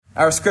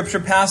Our scripture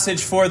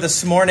passage for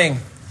this morning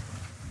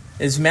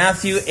is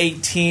Matthew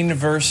 18,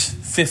 verse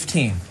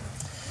 15.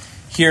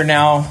 Hear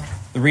now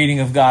the reading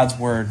of God's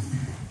word.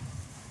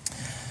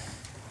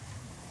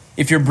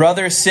 If your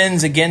brother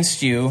sins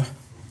against you,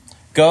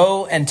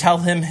 go and tell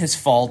him his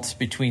fault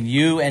between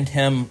you and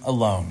him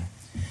alone.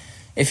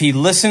 If he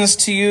listens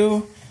to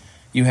you,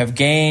 you have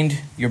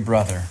gained your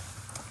brother.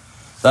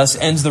 Thus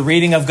ends the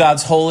reading of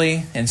God's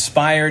holy,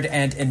 inspired,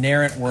 and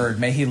inerrant word.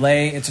 May he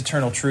lay its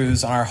eternal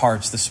truths on our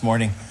hearts this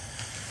morning.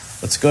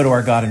 Let's go to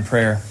our God in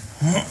prayer.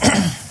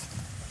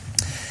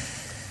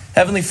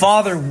 Heavenly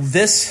Father,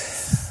 this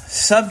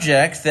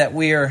subject that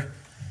we are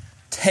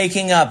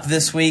taking up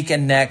this week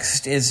and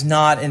next is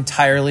not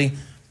entirely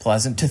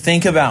pleasant to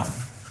think about.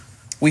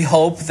 We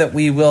hope that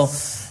we will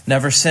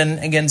never sin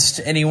against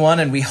anyone,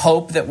 and we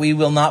hope that we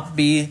will not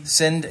be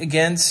sinned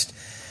against.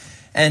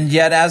 And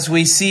yet, as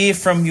we see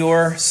from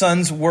your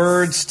Son's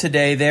words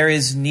today, there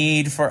is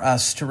need for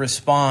us to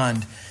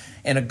respond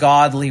in a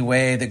godly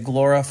way that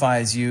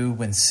glorifies you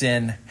when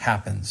sin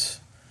happens.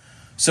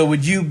 So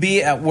would you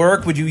be at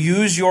work? Would you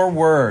use your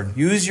word?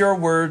 Use your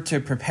word to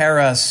prepare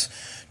us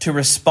to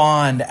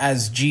respond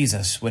as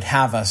Jesus would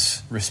have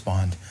us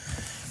respond.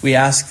 We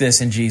ask this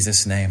in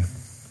Jesus' name.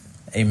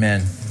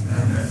 Amen.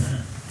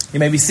 Amen. You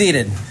may be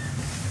seated.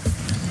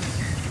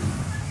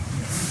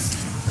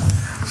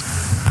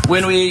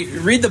 When we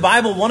read the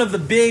Bible, one of the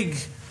big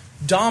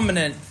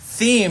dominant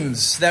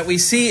themes that we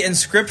see in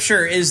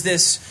Scripture is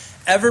this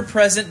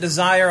ever-present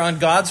desire on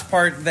God's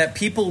part that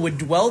people would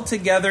dwell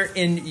together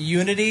in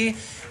unity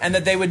and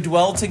that they would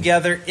dwell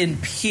together in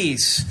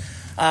peace.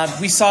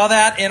 We saw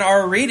that in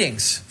our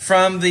readings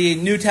from the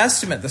New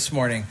Testament this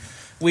morning.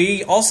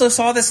 We also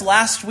saw this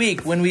last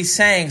week when we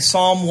sang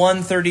Psalm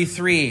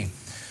 133.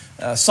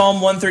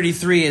 Psalm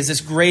 133 is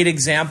this great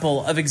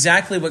example of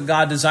exactly what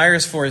God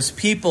desires for his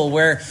people,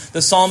 where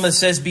the psalmist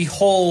says,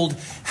 "Behold,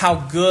 how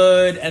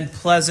good and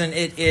pleasant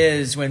it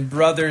is when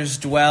brothers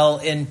dwell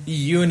in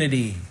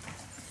unity."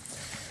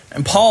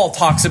 And Paul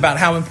talks about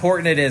how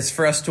important it is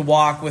for us to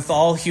walk with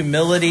all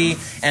humility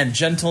and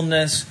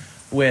gentleness,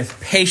 with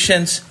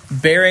patience,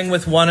 bearing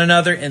with one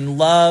another in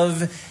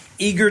love,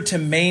 eager to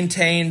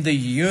maintain the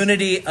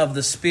unity of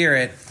the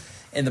Spirit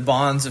in the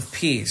bonds of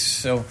peace.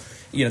 So,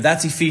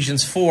 that's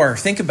Ephesians 4.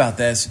 Think about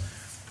this.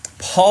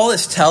 Paul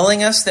is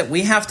telling us that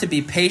we have to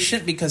be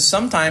patient because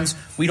sometimes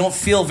we don't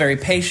feel very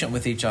patient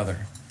with each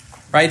other.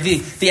 Right?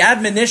 The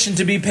admonition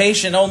to be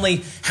patient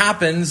only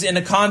happens in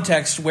a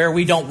context where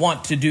we don't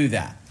want to do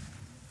that.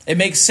 It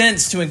makes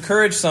sense to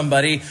encourage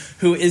somebody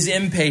who is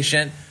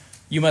impatient.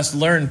 You must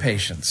learn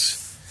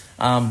patience.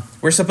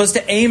 We're supposed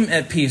to aim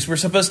at peace. We're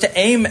supposed to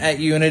aim at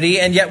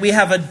unity, and yet we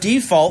have a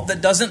default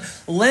that doesn't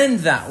lend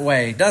that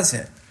way, does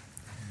it?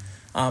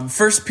 1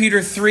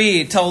 Peter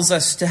 3 tells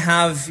us to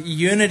have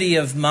unity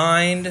of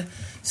mind,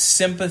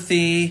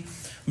 sympathy,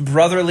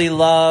 brotherly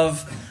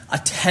love, a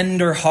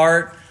tender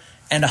heart,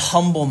 and a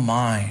humble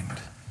mind.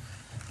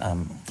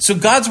 So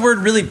God's word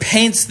really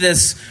paints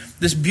this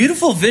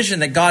beautiful vision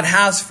that God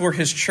has for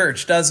his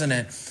church, doesn't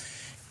it?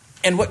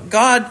 And what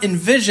God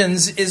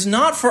envisions is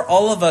not for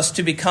all of us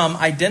to become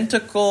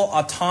identical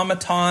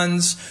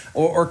automatons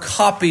or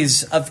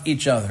copies of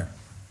each other.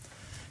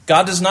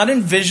 God does not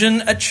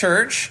envision a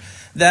church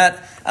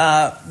that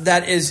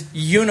is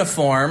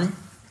uniform,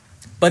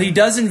 but he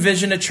does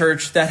envision a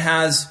church that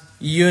has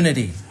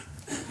unity.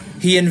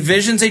 He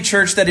envisions a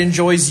church that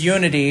enjoys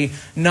unity,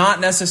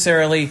 not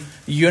necessarily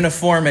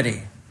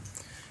uniformity.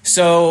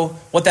 So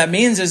what that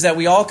means is that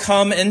we all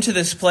come into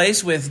this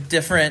place with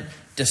different,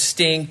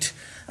 distinct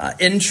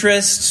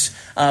interests.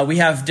 We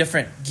have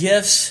different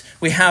gifts.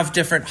 We have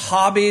different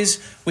hobbies.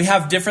 We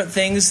have different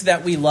things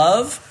that we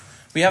love.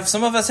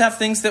 Some of us have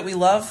things that we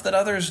love that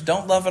others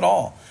don't love at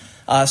all.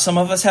 Some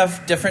of us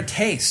have different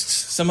tastes.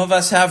 Some of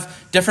us have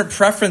different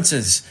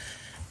preferences.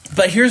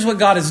 But here's what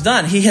God has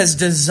done. He has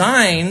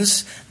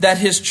designs that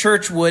his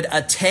church would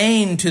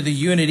attain to the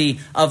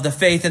unity of the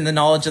faith and the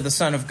knowledge of the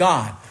Son of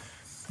God.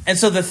 And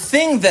so the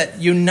thing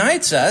that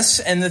unites us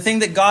and the thing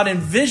that God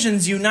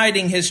envisions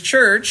uniting his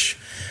church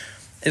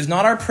is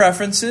not our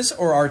preferences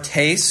or our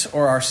tastes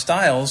or our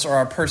styles or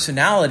our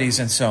personalities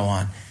and so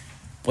on.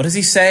 What does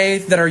he say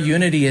that our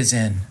unity is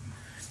in?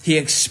 He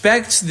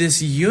expects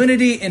this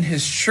unity in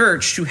his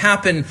church to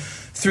happen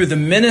through the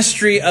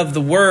ministry of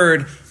the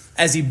word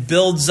as he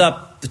builds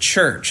up the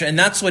church. And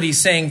that's what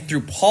he's saying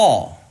through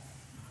Paul.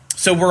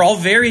 So we're all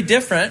very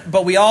different,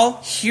 but we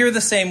all hear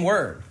the same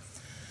word.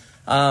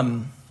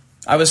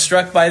 I was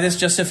struck by this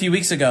just a few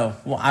weeks ago.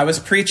 Well, I was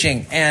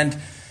preaching, and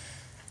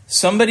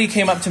somebody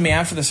came up to me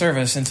after the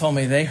service and told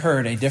me they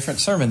heard a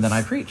different sermon than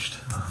I preached.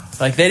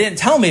 Like, they didn't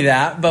tell me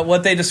that, but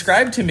what they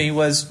described to me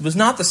was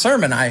not the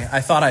sermon I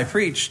thought I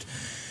preached.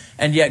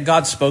 And yet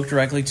God spoke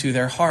directly to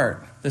their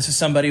heart. This is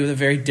somebody with a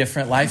very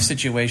different life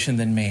situation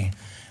than me.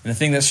 And the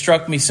thing that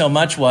struck me so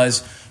much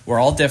was we're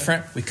all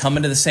different. We come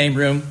into the same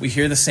room. We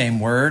hear the same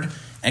word.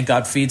 And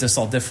God feeds us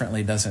all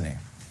differently, doesn't he?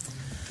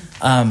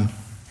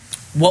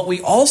 What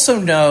we also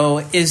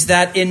know is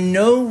that in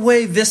no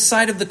way this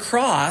side of the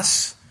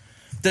cross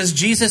Does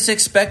Jesus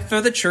expect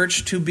for the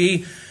church to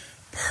be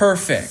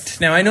perfect?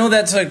 Now, I know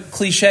that's a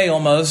cliche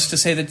almost to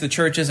say that the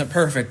church isn't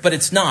perfect, but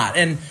it's not.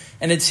 And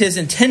it's his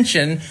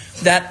intention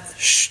that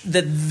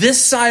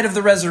this side of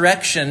the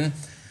resurrection,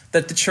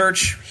 that the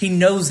church, he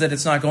knows that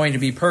it's not going to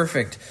be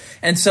perfect.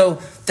 And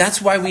so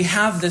that's why we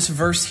have this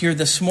verse here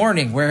this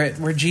morning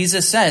where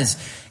Jesus says,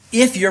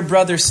 if your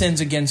brother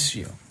sins against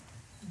you.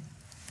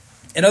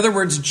 In other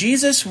words,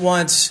 Jesus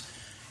wants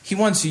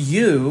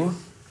you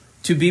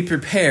to be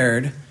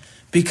prepared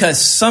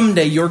because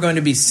someday you're going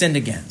to be sinned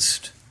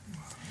against.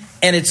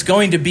 And it's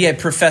going to be a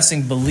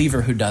professing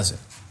believer who does it.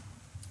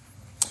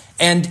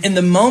 And in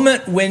the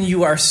moment when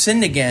you are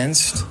sinned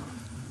against,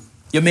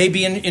 you may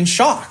be in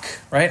shock,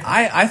 right?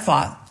 I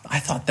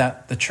thought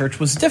that the church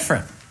was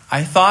different.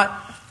 I thought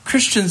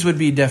Christians would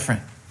be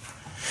different.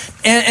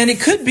 And it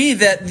could be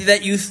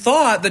that you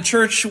thought the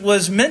church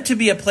was meant to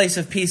be a place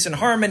of peace and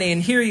harmony,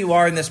 and here you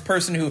are, and this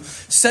person who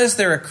says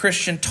they're a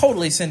Christian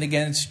totally sinned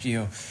against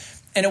you.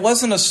 And it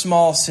wasn't a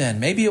small sin.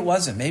 Maybe it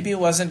wasn't. Maybe it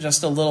wasn't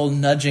just a little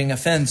nudging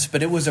offense,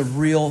 but it was a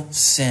real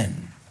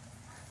sin.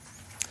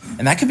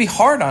 And that can be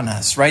hard on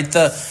us, right?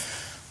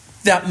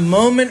 That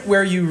moment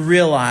where you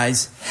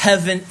realize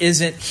heaven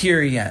isn't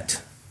here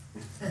yet.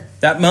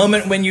 That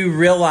moment when you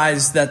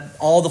realize that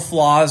all the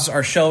flaws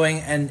are showing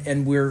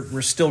and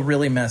we're still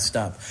really messed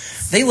up.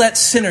 They let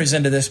sinners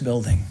into this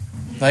building.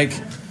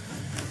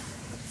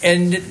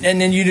 And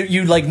then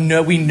you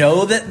know, we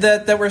know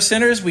that we're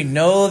sinners. We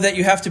know that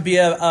you have to be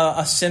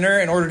a sinner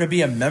in order to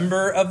be a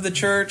member of the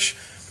church.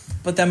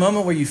 But that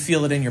moment where you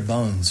feel it in your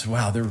bones,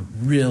 wow, there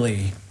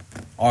really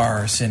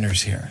are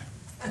sinners here.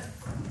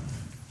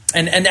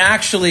 And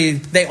actually,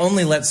 they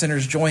only let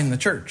sinners join the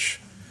church.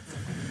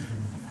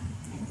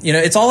 You know,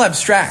 it's all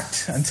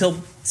abstract until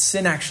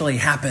sin actually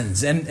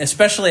happens, and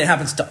especially it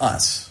happens to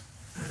us.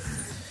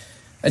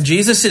 And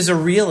Jesus is a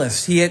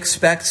realist. He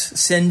expects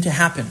sin to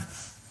happen.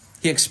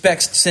 He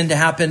expects sin to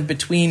happen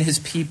between his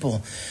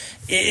people.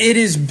 It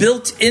is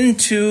built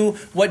into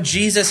what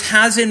Jesus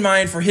has in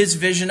mind for his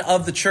vision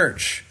of the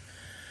church.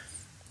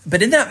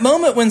 But in that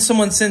moment when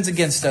someone sins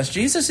against us,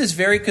 Jesus is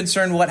very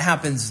concerned what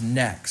happens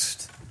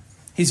next.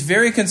 He's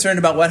very concerned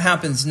about what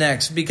happens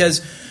next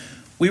because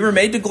we were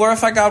made to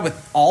glorify God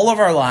with all of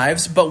our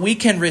lives, but we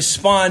can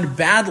respond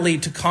badly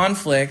to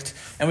conflict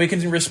and we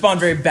can respond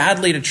very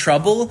badly to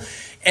trouble.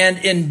 And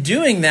in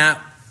doing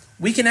that,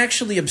 we can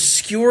actually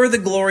obscure the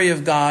glory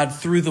of God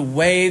through the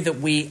way that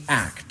we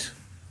act.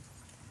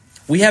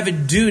 We have a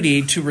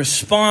duty to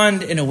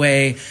respond in a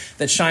way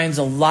that shines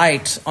a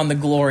light on the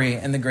glory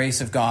and the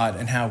grace of God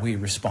and how we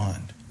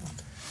respond.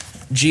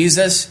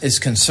 Jesus is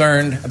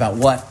concerned about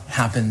what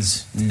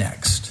happens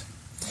next.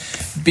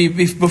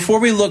 Before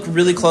we look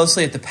really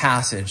closely at the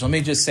passage, let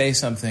me just say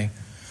something.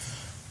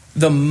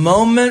 The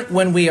moment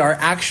when we are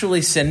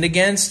actually sinned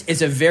against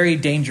is a very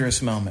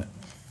dangerous moment.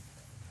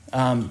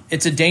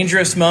 It's a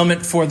dangerous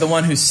moment for the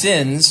one who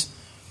sins,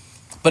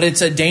 but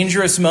it's a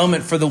dangerous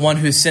moment for the one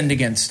who's sinned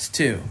against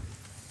too.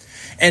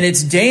 And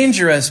it's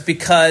dangerous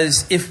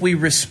because if we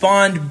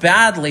respond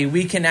badly,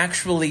 we can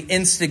actually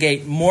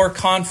instigate more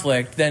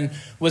conflict than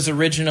was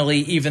originally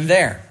even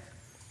there.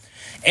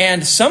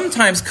 And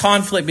sometimes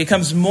conflict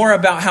becomes more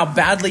about how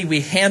badly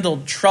we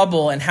handled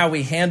trouble and how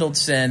we handled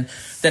sin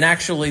than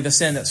actually the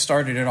sin that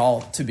started it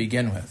all to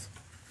begin with.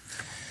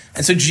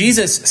 And so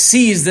Jesus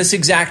sees this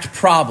exact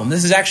problem.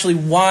 This is actually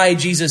why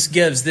Jesus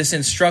gives this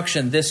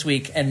instruction this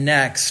week and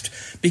next,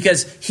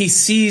 because he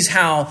sees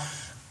how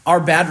our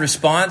bad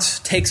response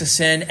takes a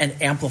sin and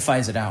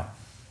amplifies it out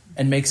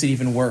and makes it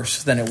even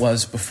worse than it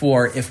was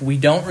before if we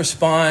don't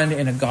respond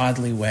in a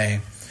godly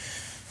way.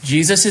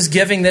 Jesus is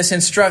giving this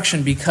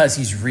instruction because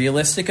he's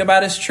realistic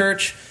about his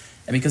church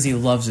and because he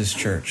loves his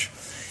church.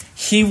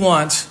 He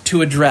wants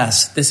to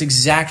address this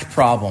exact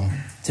problem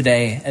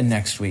today and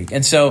next week.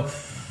 And so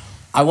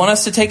I want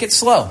us to take it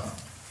slow.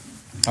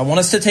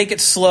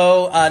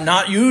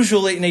 Not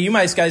usually. Now, you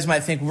guys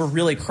might think we're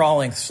really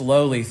crawling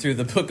slowly through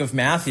the book of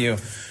Matthew.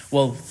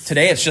 Well,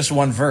 today it's just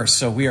one verse,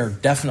 so we are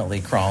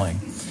definitely crawling.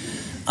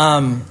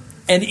 And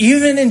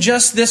even in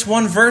just this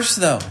one verse,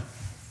 though,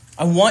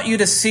 I want you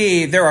to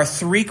see there are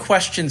 3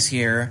 questions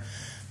here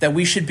that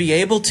we should be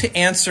able to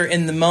answer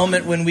in the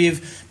moment when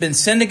we've been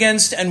sinned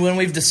against and when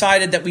we've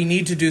decided that we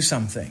need to do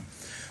something.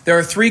 There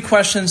are 3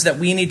 questions that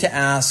we need to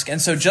ask.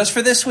 And so just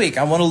for this week,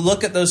 I want to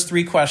look at those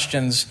 3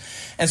 questions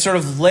and sort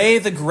of lay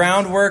the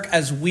groundwork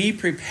as we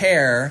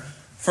prepare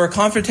for a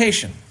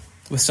confrontation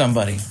with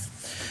somebody.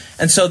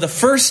 And so the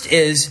first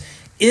is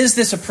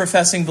this a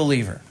professing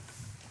believer?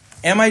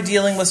 Am I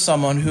dealing with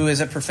someone who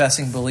is a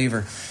professing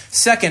believer?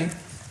 Second,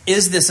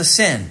 is this a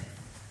sin?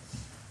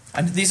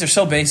 These are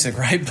so basic,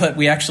 right? But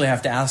we actually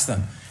have to ask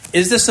them.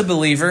 Is this a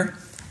believer?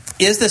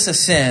 Is this a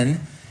sin?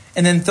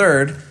 And then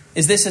third,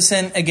 is this a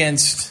sin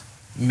against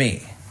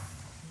me?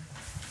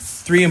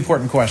 3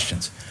 important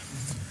questions.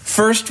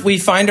 First, we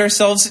find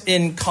ourselves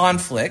in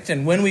conflict.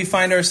 And when we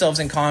find ourselves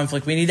in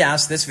conflict, we need to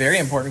ask this very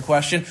important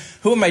question.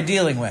 Who am I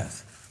dealing with?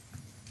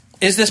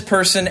 Is this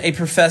person a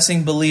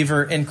professing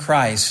believer in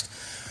Christ?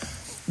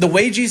 The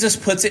way Jesus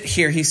puts it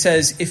here, he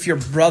says, if your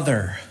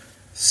brother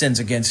sins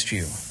against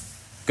you,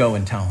 go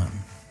and tell him.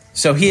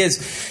 So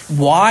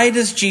why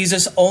does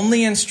Jesus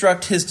only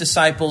instruct his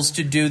disciples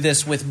to do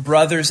this with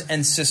brothers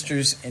and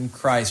sisters in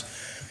Christ?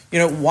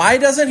 Why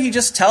doesn't he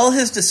just tell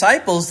his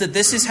disciples that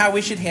this is how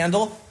we should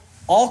handle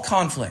all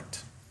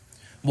conflict?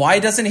 Why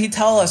doesn't he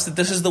tell us that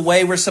this is the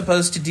way we're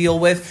supposed to deal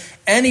with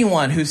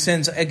anyone who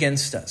sins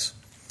against us?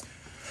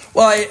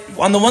 Well,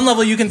 on the one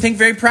level, you can think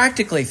very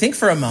practically. Think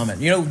for a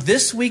moment.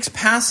 This week's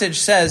passage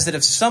says that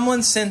if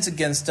someone sins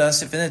against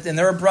us, and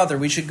they're a brother,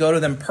 we should go to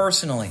them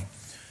personally.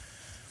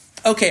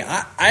 Okay,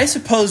 I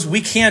suppose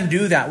we can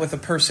do that with a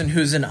person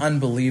who's an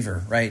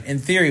unbeliever, right? In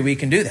theory, we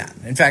can do that.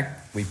 In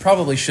fact, we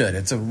probably should.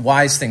 It's a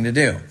wise thing to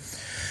do.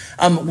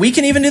 We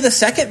can even do the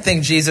second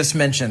thing Jesus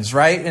mentions,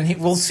 right? And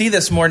we'll see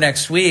this more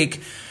next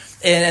week.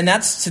 And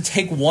that's to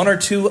take one or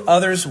two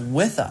others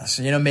with us.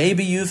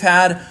 Maybe you've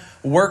had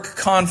work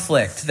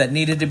conflict that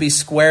needed to be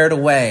squared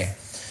away.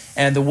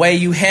 And the way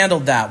you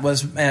handled that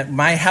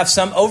might have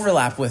some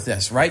overlap with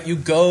this, right? You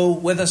go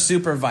with a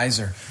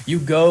supervisor. You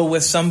go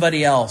with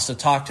somebody else to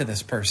talk to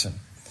this person.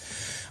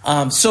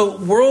 So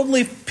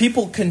worldly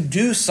people can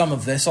do some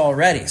of this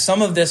already.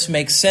 Some of this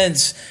makes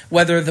sense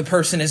whether the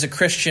person is a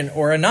Christian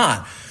or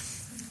not.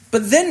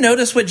 But then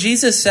notice what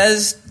Jesus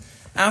says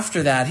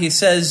after that. He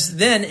says,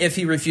 then if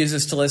he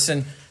refuses to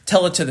listen,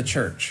 tell it to the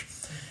church.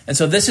 And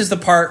so this is the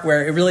part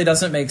where it really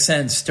doesn't make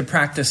sense to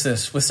practice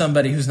this with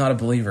somebody who's not a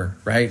believer,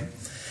 right?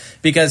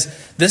 Because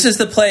this is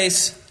the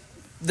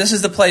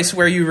place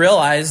where you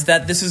realize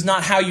that this is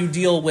not how you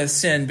deal with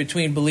sin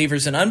between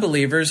believers and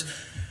unbelievers,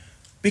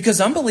 because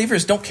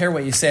unbelievers don't care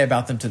what you say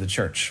about them to the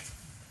church,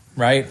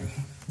 right?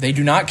 They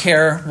do not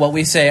care what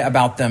we say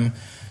about them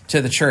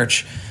to the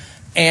church.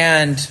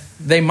 And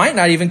they might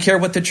not even care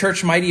what the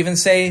church might even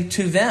say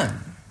to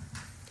them,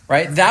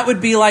 right? That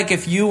would be like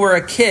if you were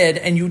a kid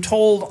and you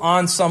told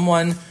on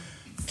someone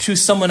to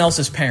someone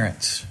else's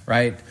parents,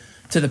 right?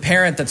 To the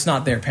parent that's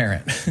not their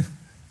parent.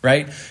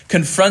 Right?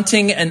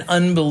 Confronting an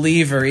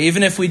unbeliever,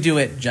 even if we do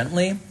it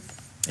gently,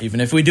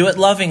 even if we do it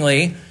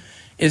lovingly,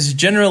 is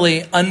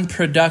generally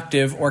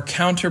unproductive or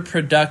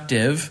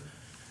counterproductive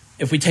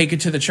if we take it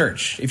to the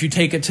church, if you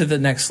take it to the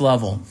next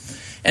level.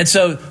 And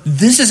so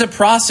this is a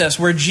process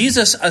where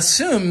Jesus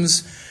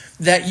assumes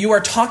that you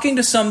are talking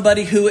to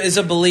somebody who is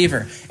a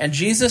believer. And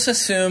Jesus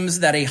assumes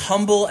that a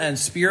humble and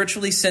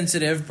spiritually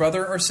sensitive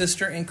brother or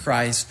sister in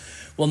Christ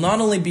will not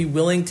only be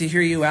willing to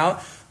hear you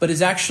out, but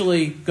is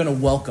actually going to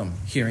welcome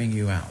hearing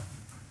you out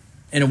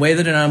in a way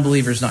that an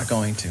unbeliever is not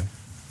going to.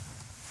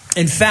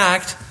 In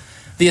fact,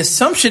 the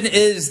assumption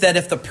is that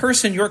if the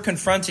person you're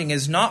confronting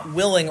is not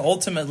willing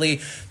ultimately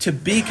to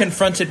be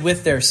confronted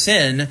with their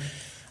sin,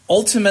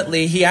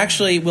 ultimately he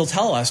actually will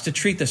tell us to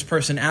treat this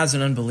person as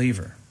an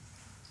unbeliever.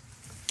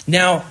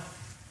 Now,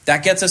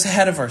 that gets us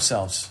ahead of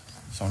ourselves.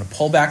 So I'm going to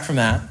pull back from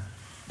that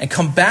and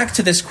come back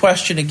to this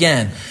question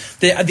again.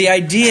 The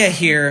idea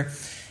here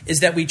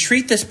is that we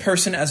treat this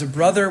person as a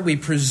brother. We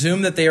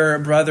presume that they are a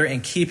brother in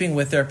keeping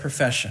with their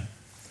profession.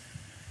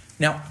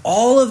 Now,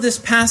 all of this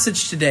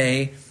passage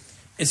today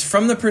is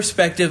from the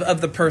perspective of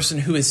the person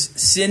who is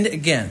sinned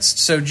against.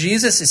 So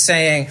Jesus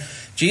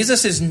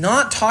is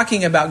not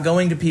talking about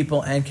going to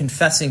people and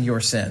confessing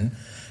your sin.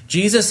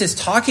 Jesus is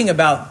talking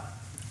about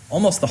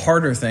almost the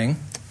harder thing,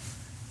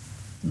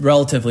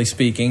 relatively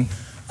speaking,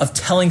 of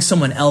telling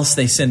someone else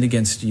they sinned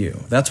against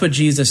you. That's what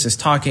Jesus is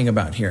talking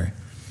about here.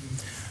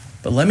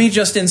 But let me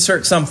just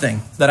insert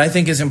something that I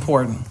think is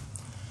important.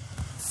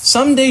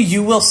 Someday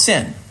you will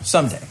sin.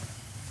 Someday.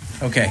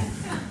 Okay.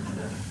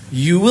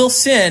 You will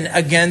sin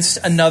against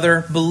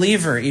another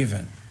believer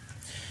even.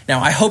 Now,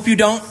 I hope you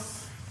don't,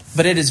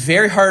 but it is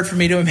very hard for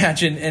me to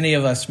imagine any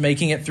of us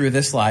making it through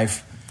this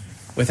life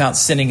without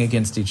sinning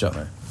against each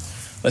other.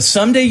 But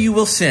someday you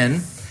will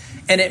sin,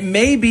 and it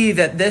may be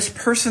that this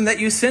person that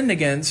you sinned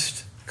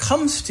against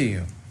comes to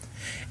you,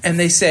 and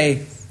they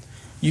say,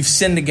 "You've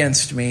sinned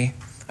against me.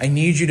 I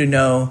need you to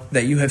know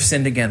that you have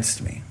sinned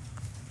against me."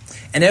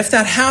 And if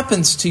that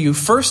happens to you,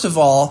 first of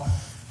all,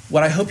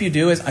 what I hope you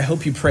do is I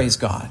hope you praise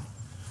God,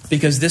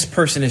 because this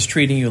person is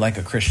treating you like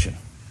a Christian.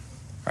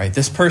 Right?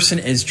 This person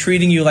is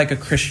treating you like a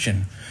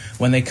Christian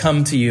when they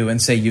come to you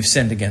and say you've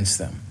sinned against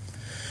them.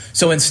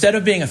 So instead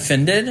of being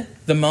offended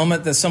the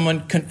moment that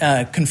someone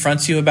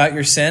confronts you about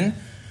your sin,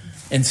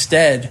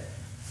 instead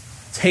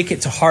take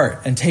it to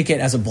heart and take it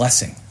as a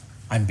blessing.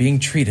 I'm being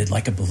treated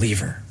like a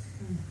believer.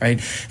 Right?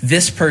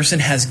 This person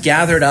has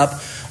gathered up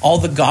all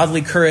the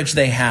godly courage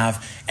they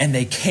have, and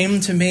they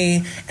came to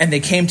me, and they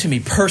came to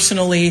me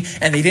personally,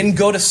 and they didn't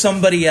go to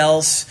somebody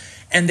else,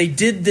 and they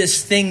did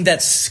this thing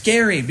that's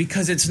scary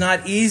because it's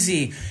not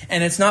easy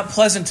and it's not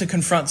pleasant to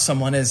confront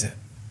someone, is it?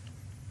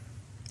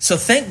 So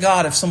thank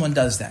God if someone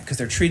does that, because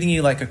they're treating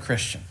you like a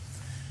Christian.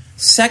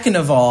 Second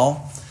of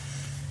all,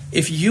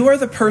 if you are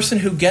the person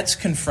who gets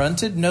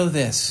confronted, know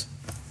this: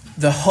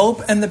 the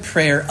hope and the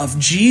prayer of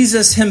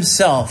Jesus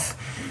himself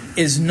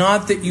is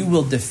not that you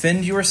will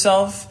defend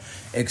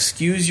yourself,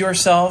 excuse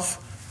yourself,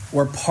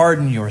 or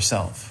pardon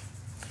yourself.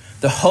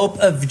 The hope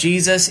of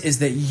Jesus is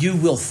that you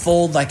will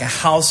fold like a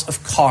house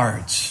of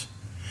cards.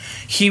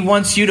 He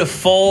wants you to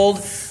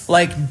fold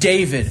like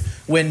David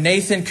when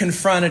Nathan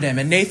confronted him.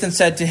 And Nathan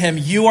said to him,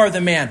 "You are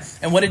the man."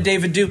 And what did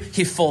David do?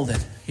 He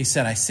folded. He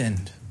said, "I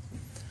sinned."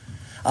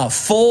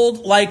 Fold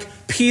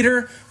like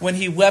Peter when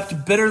he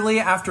wept bitterly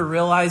after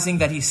realizing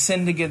that he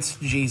sinned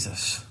against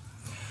Jesus.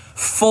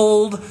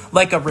 Fold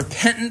like a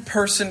repentant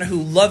person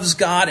who loves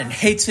God and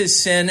hates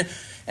his sin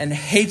and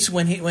hates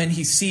when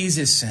he sees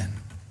his sin.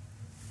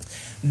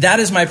 That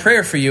is my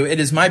prayer for you. It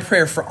is my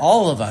prayer for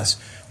all of us.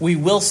 We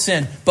will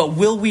sin, but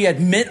will we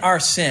admit our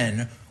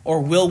sin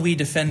or will we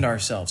defend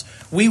ourselves?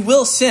 We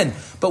will sin,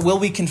 but will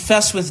we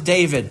confess with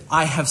David,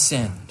 "I have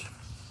sinned"?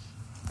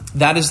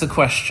 That is the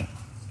question.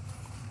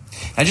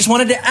 I just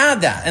wanted to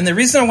add that. And the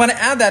reason I want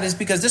to add that is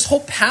because this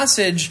whole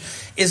passage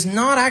is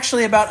not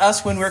actually about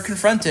us when we're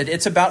confronted.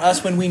 It's about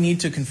us when we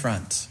need to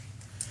confront.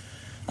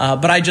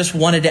 But I just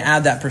wanted to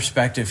add that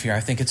perspective here.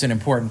 I think it's an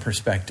important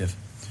perspective.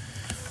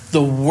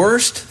 The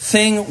worst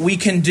thing we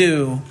can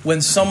do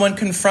when someone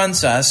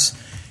confronts us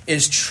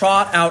is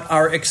trot out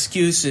our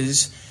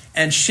excuses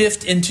and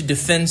shift into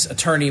defense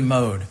attorney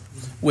mode,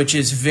 which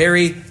is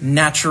very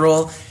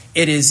natural.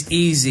 It is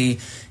easy.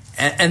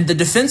 And the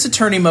defense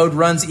attorney mode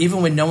runs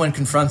even when no one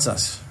confronts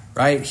us,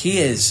 right? He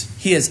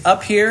is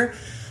up here.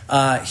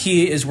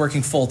 He is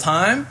working full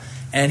time,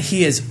 and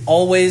he is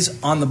always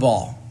on the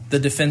ball. The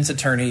defense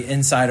attorney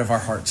inside of our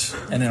hearts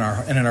and in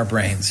our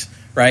brains,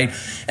 right?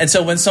 And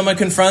so when someone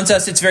confronts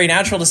us, it's very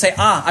natural to say,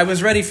 "I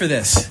was ready for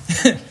this."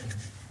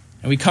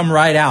 And we come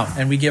right out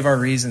and we give our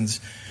reasons.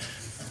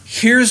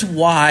 Here's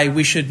why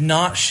we should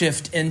not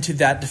shift into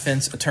that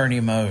defense attorney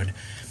mode.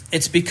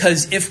 It's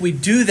because if we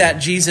do that,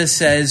 Jesus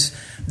says,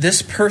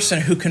 this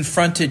person who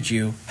confronted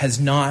you has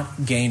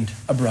not gained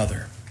a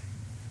brother.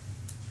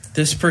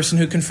 This person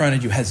who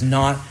confronted you has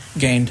not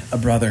gained a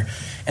brother.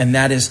 And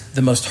that is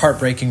the most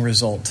heartbreaking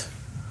result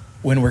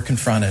when we're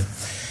confronted.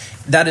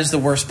 That is the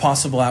worst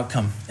possible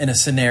outcome in a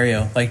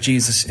scenario like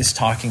Jesus is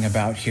talking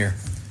about here.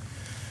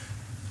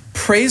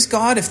 Praise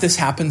God if this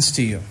happens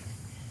to you.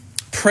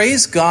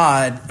 Praise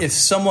God if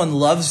someone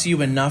loves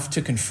you enough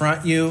to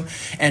confront you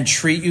and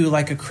treat you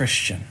like a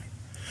Christian.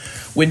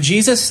 When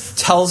Jesus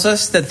tells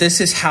us that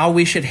this is how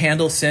we should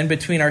handle sin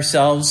between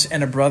ourselves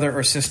and a brother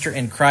or sister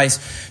in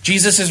Christ,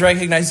 Jesus is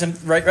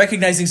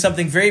recognizing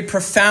something very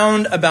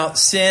profound about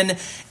sin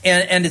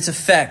and its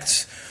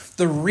effects.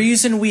 The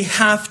reason we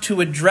have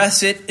to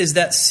address it is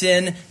that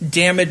sin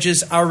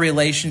damages our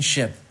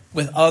relationship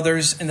with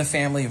others in the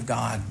family of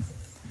God.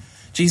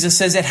 Jesus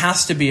says it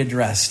has to be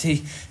addressed.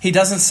 He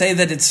doesn't say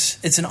that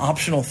it's an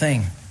optional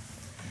thing.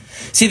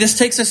 See, this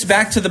takes us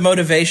back to the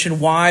motivation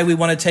why we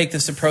want to take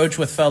this approach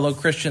with fellow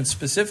Christians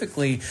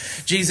specifically.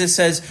 Jesus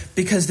says,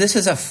 because this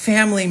is a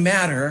family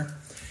matter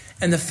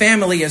and the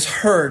family is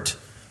hurt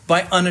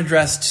by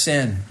unaddressed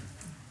sin.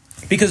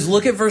 Because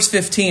look at verse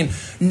 15.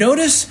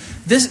 Notice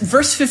this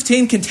verse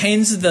 15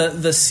 contains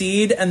the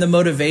seed and the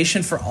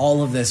motivation for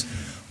all of this.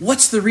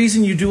 What's the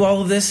reason you do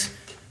all of this?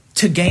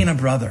 To gain a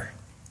brother.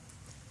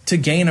 To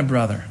gain a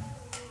brother.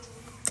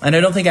 And I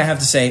don't think I have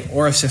to say,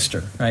 or a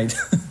sister, right?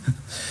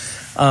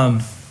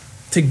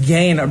 To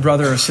gain a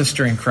brother or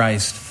sister in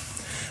Christ.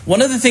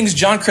 One of the things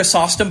John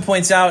Chrysostom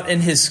points out in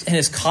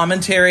his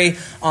commentary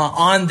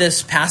on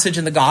this passage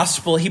in the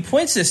gospel, he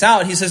points this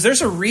out. He says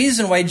there's a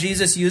reason why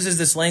Jesus uses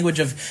this language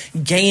of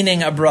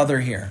gaining a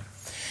brother here.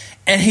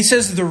 And he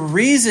says the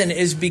reason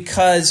is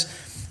because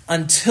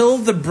until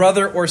the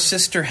brother or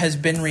sister has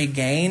been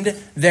regained,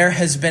 there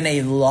has been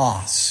a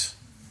loss.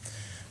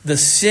 The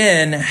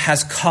sin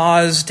has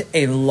caused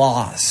a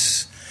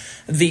loss.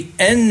 The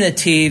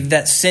enmity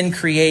that sin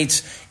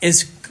creates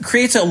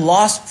a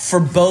loss for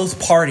both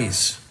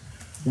parties.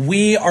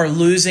 We are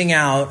losing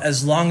out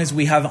as long as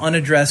we have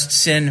unaddressed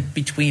sin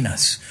between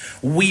us.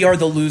 We are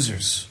the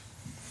losers.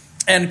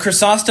 And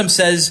Chrysostom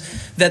says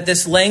that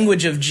this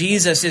language of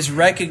Jesus is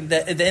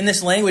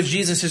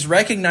Jesus is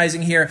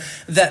recognizing here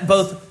that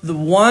both the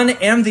one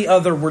and the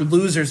other were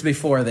losers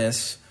before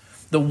this.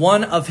 The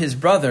one of his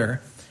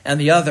brother and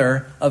the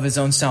other of his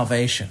own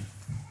salvation.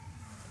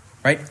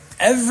 Right?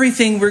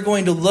 Everything we're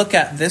going to look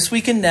at this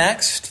week and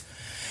next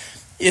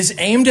is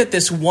aimed at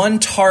this one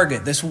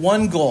target, this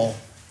one goal,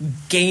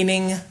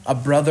 gaining a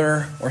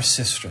brother or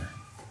sister.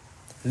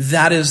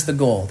 That is the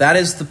goal. That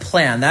is the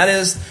plan. That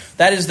is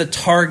the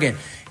target.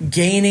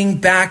 Gaining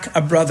back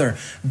a brother,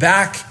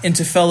 back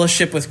into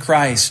fellowship with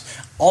Christ,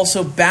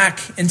 also back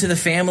into the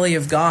family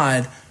of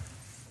God.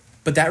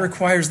 But that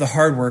requires the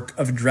hard work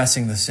of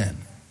addressing the sin.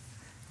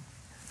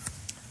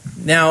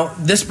 Now,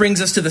 this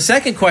brings us to the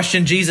second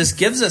question Jesus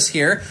gives us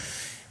here,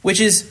 which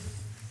is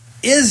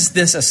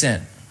this a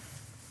sin?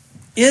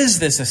 Is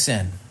this a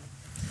sin?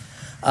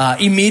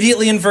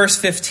 Immediately in verse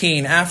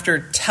 15, after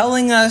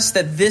telling us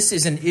that this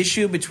is an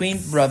issue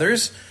between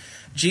brothers,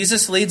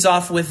 Jesus leads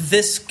off with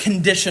this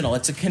conditional.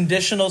 It's a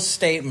conditional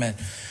statement.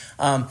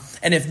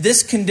 And if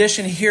this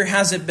condition here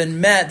hasn't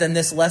been met, then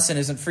this lesson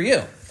isn't for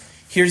you.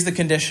 Here's the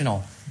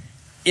conditional.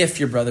 If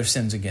your brother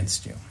sins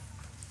against you.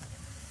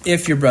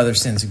 if your brother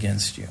sins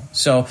against you.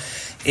 So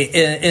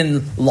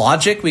in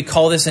logic, we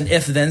call this an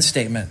if-then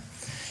statement.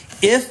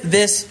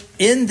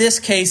 In this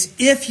case,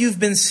 if you've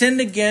been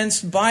sinned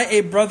against by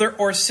a brother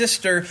or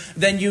sister,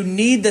 then you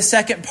need the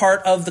second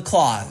part of the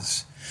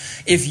clause.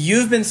 If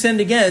you've been sinned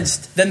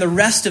against, then the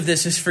rest of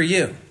this is for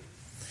you.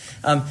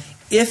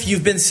 If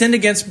you've been sinned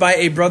against by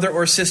a brother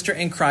or sister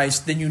in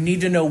Christ, then you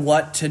need to know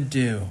what to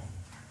do.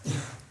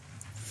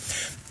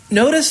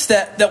 Notice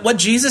that what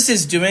Jesus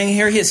is doing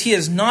here is he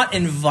is not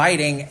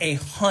inviting a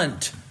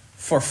hunt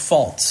for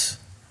faults.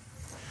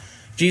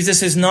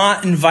 Jesus is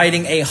not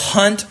inviting a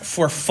hunt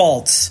for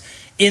faults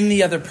in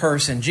the other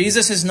person.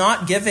 Jesus is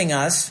not giving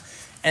us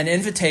an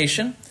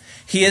invitation.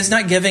 He is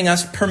not giving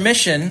us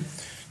permission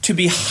to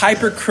be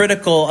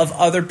hypercritical of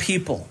other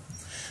people.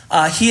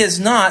 He is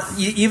not,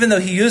 even though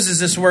he uses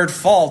this word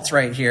fault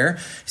right here,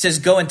 he says,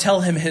 go and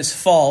tell him his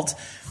fault.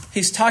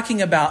 He's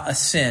talking about a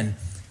sin.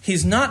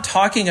 He's not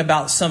talking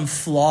about some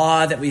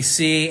flaw that we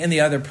see in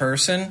the other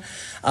person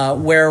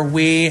where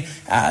we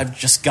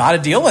just got to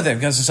deal with it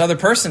because this other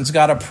person's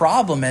got a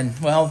problem. And,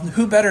 well,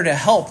 who better to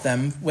help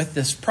them with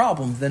this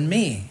problem than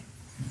me?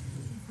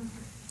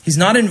 He's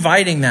not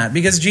inviting that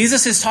because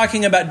Jesus is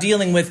talking about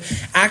dealing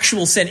with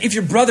actual sin. If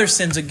your brother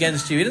sins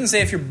against you, he didn't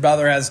say if your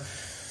brother has,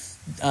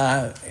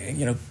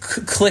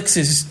 clicks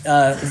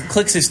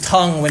his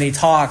tongue when he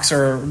talks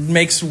or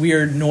makes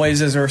weird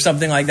noises or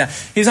something like that.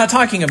 He's not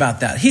talking about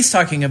that. He's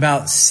talking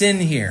about sin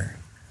here.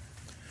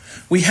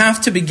 We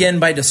have to begin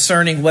by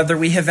discerning whether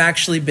we have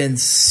actually been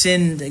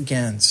sinned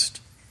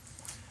against.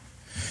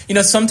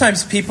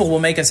 Sometimes people will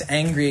make us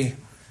angry.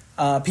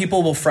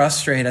 People will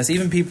frustrate us,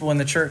 even people in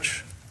the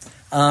church.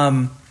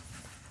 And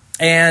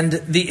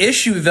the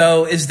issue,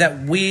 though, is that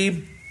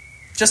we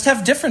just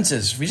have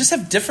differences. We just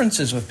have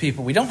differences with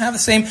people. We don't have the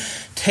same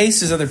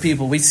taste as other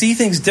people. We see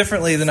things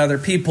differently than other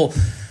people.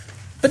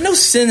 But no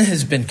sin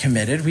has been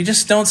committed. We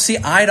just don't see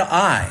eye to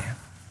eye.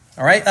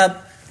 All right?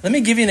 Let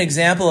me give you an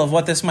example of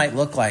what this might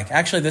look like.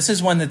 Actually, this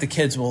is one that the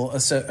kids will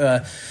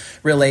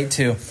relate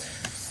to.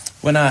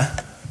 When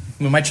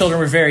my children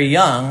were very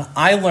young,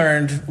 I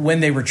learned when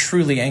they were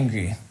truly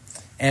angry.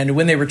 And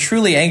when they were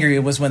truly angry,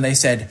 it was when they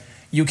said,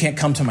 "You can't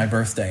come to my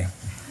birthday."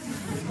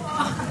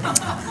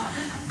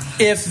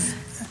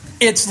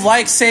 It's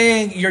like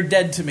saying you're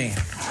dead to me.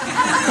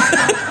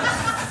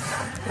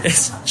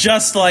 It's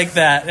just like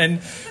that. And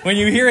when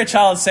you hear a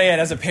child say it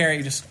as a parent,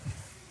 you just,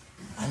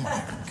 oh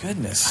my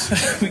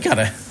goodness,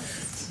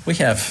 we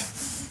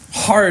have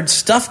hard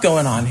stuff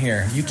going on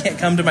here. You can't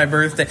come to my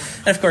birthday.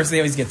 And of course, they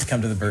always get to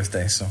come to the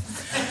birthday. So,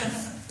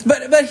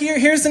 but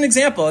here's an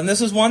example. And this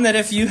is one that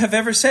if you have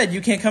ever said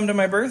you can't come to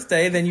my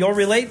birthday, then you'll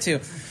relate to.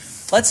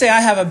 Let's say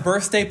I have a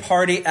birthday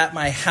party at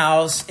my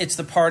house. It's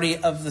the party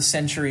of the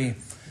century.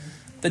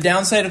 The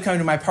downside of coming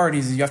to my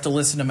parties is you have to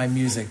listen to my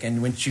music,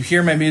 and once you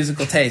hear my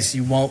musical taste,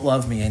 you won't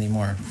love me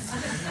anymore.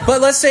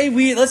 But let's say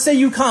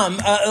you come.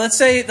 Let's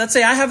say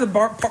I have a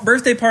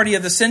birthday party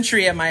of the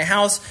century at my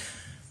house,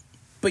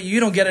 but you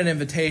don't get an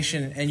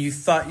invitation, and you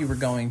thought you were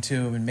going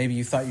to, and maybe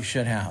you thought you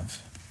should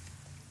have.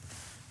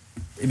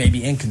 It may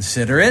be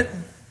inconsiderate.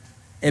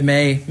 It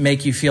may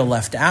make you feel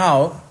left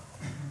out,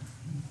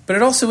 but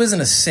it also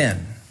isn't a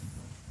sin,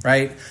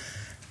 right?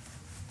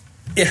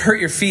 It hurt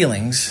your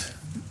feelings,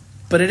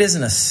 but it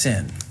isn't a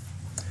sin.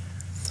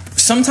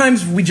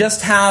 Sometimes we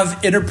just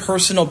have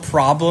interpersonal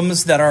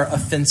problems that are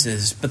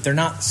offenses, but they're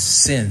not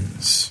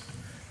sins.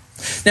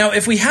 Now,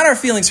 if we had our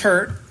feelings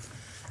hurt,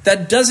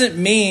 that doesn't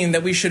mean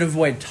that we should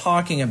avoid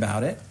talking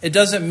about it. It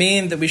doesn't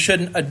mean that we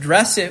shouldn't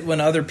address it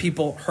when other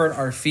people hurt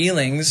our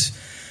feelings.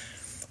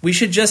 We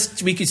should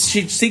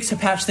seek to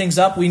patch things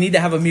up. We need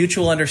to have a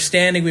mutual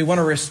understanding. We want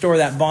to restore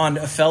that bond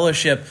of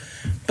fellowship.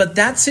 But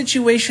that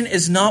situation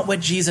is not what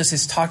Jesus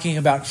is talking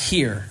about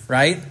here,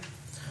 right?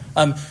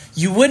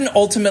 You wouldn't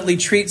ultimately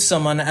treat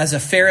someone as a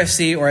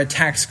Pharisee or a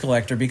tax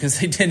collector because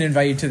they didn't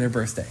invite you to their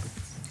birthday.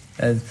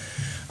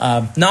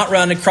 Not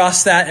run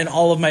across that in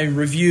all of my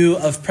review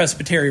of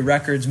Presbytery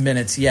records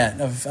minutes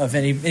yet of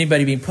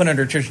anybody being put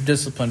under church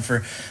discipline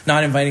for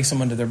not inviting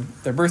someone to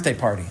their birthday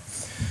party.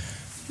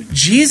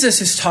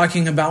 Jesus is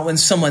talking about when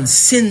someone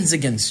sins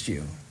against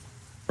you,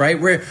 right?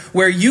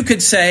 Where you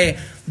could say,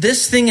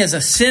 this thing is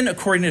a sin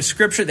according to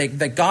Scripture.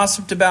 They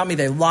gossiped about me.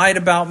 They lied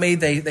about me.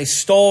 They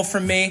stole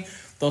from me.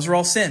 Those are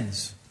all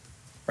sins,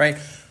 right?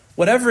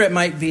 Whatever it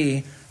might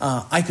be,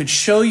 I could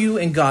show you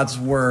in God's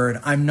word.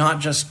 I'm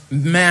not just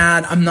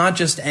mad. I'm not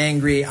just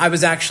angry. I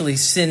was actually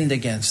sinned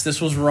against.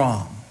 This was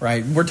wrong,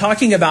 right? We're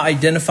talking about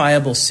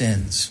identifiable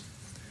sins.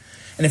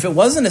 And if it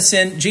wasn't a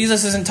sin,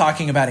 Jesus isn't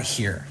talking about it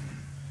here.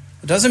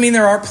 It doesn't mean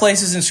there are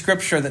places in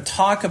Scripture that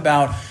talk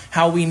about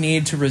how we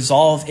need to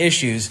resolve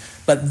issues,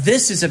 but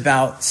this is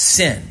about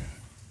sin.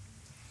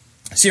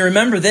 See,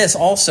 remember this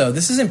also.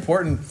 This is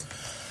important.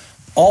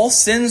 All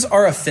sins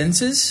are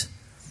offenses,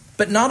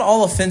 but not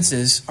all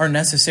offenses are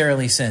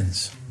necessarily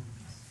sins.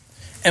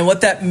 And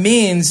what that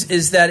means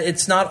is that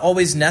it's not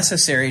always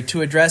necessary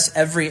to address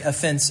every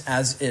offense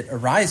as it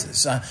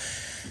arises.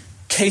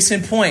 Case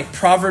in point,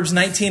 Proverbs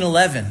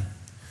 19:11.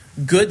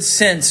 Good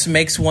sense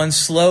makes one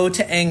slow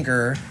to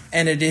anger,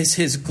 and it is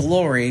his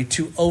glory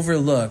to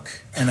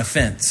overlook an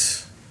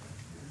offense.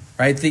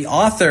 Right? The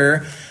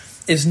author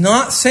is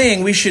not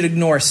saying we should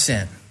ignore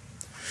sin.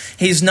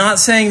 He's not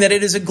saying that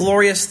it is a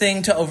glorious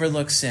thing to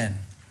overlook sin.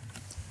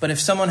 But if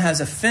someone has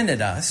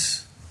offended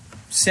us,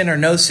 sin or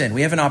no sin,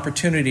 we have an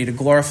opportunity to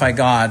glorify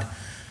God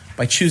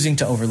by choosing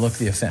to overlook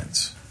the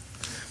offense.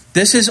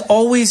 This is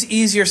always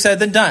easier said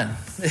than done.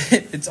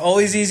 It's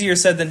always easier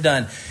said than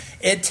done.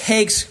 It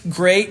takes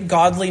great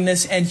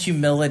godliness and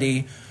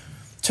humility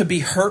to be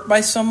hurt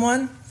by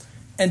someone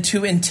and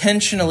to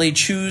intentionally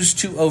choose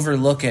to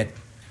overlook it.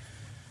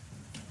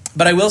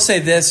 But I will say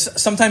this,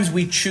 sometimes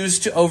we choose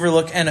to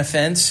overlook an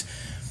offense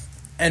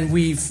and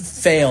we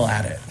fail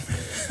at it.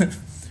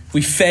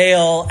 We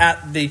fail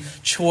at the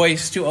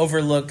choice to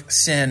overlook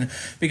sin,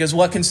 because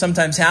what can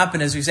sometimes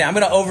happen is we say, I'm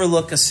going to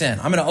overlook a sin.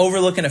 I'm going to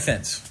overlook an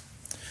offense.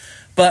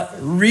 But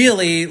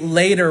really,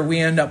 later we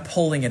end up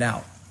pulling it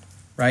out,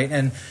 right?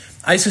 And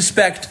I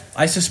suspect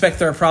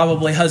there are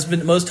probably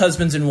most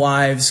husbands and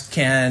wives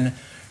can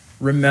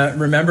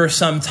remember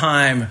some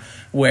time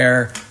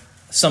where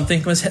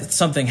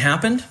something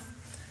happened,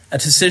 a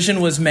decision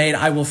was made,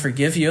 I will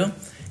forgive you,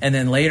 and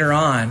then later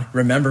on,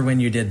 remember when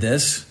you did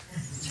this.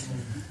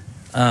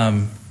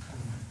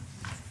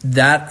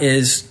 That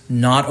is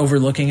not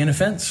overlooking an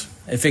offense.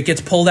 If it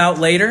gets pulled out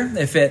later,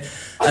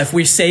 if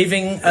we're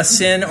saving a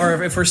sin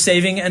or if we're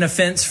saving an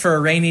offense for a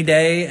rainy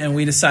day and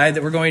we decide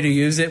that we're going to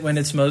use it when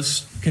it's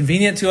most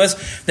convenient to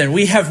us, then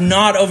we have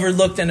not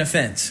overlooked an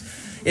offense.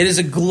 It is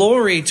a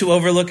glory to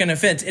overlook an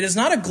offense. It is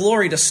not a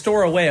glory to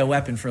store away a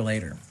weapon for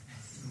later.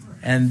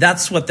 And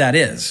that's what that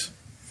is.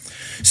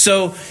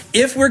 So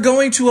if we're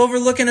going to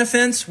overlook an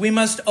offense, we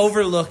must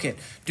overlook it.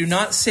 Do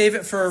not save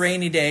it for a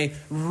rainy day.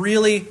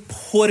 Really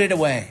put it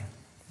away.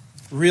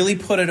 Really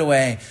put it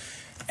away.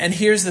 And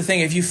here's the thing.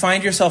 If you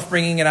find yourself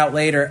bringing it out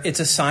later, it's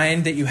a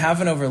sign that you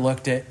haven't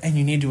overlooked it and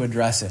you need to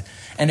address it.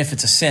 And if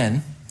it's a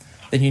sin,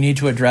 then you need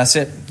to address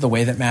it the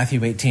way that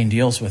Matthew 18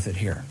 deals with it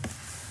here.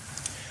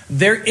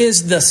 There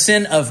is the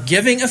sin of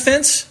giving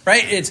offense,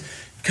 right? It's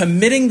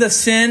committing the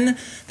sin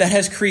that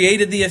has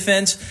created the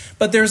offense,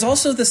 but there's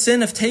also the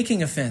sin of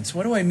taking offense.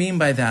 What do I mean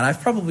by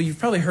that? You've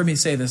probably heard me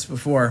say this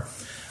before.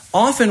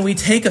 Often we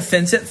take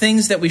offense at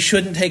things that we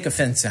shouldn't take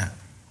offense at.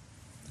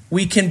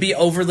 We can be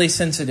overly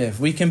sensitive.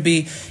 We can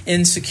be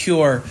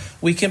insecure.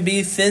 We can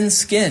be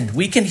thin-skinned.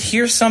 We can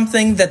hear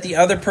something that the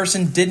other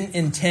person didn't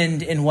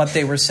intend in what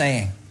they were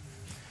saying.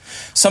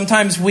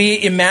 Sometimes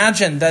we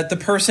imagine that the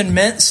person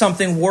meant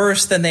something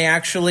worse than they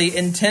actually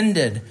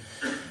intended.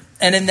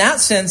 And in that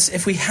sense,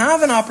 if we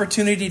have an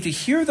opportunity to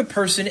hear the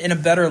person in a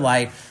better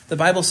light, the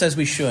Bible says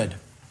we should.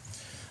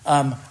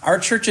 Our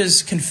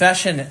church's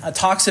confession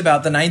talks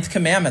about the 9th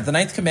commandment. The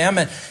 9th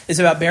commandment is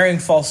about bearing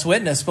false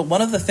witness. But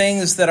one of the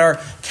things that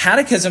our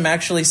catechism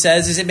actually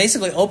says is it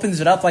basically opens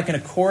it up like an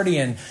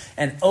accordion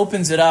and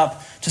opens it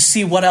up to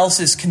see what else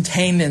is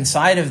contained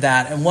inside of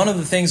that. And one of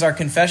the things our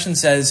confession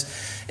says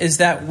is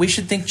that we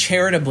should think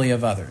charitably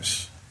of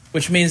others,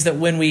 which means that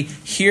when we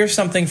hear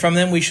something from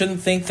them, we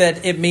shouldn't think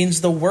that it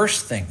means the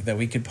worst thing that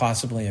we could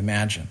possibly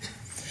imagine.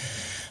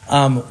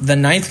 The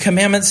 9th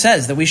commandment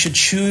says that we should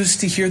choose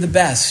to hear the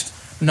best,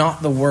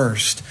 not the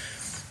worst.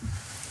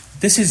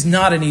 This is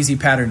not an easy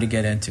pattern to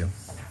get into,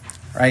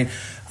 right?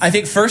 I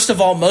think, first of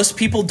all, most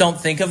people don't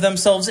think of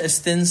themselves as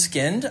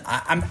thin-skinned.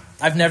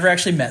 I've never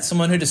actually met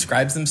someone who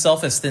describes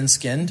themselves as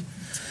thin-skinned.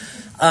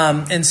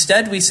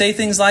 Instead, we say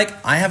things like,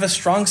 I have a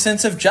strong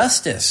sense of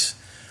justice.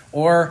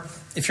 Or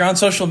if you're on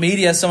social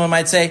media, someone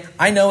might say,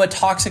 I know a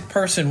toxic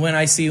person when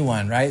I see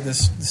one, right?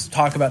 This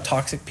talk about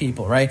toxic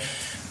people, right?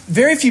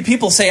 Very few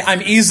people say,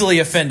 I'm easily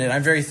offended.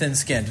 I'm very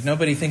thin-skinned.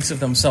 Nobody thinks of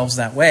themselves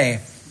that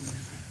way.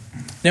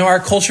 Now, our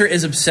culture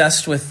is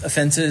obsessed with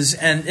offenses,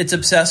 and it's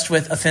obsessed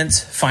with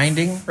offense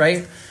finding,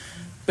 right?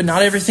 But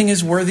not everything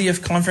is worthy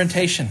of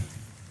confrontation.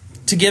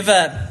 To give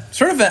a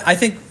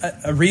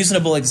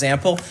reasonable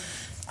example,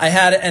 I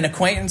had an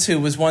acquaintance who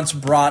was once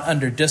brought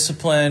under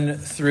discipline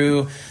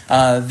through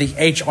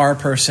the HR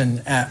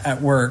person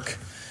at work.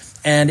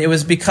 And it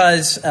was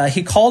because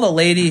he called a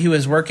lady he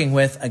was working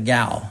with a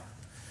gal.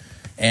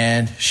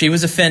 And she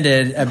was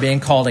offended at being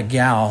called a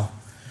gal.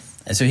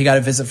 And so he got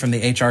a visit from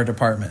the HR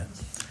department.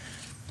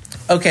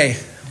 Okay,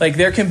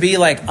 there can be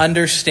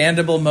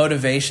understandable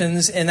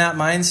motivations in that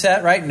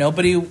mindset, right?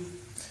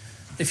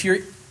 If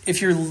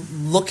you're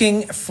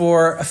looking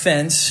for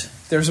offense,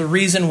 there's a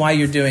reason why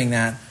you're doing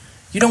that.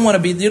 You don't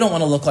want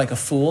to look like a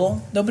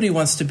fool. Nobody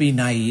wants to be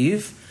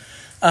naive.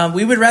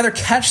 We would rather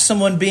catch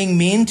someone being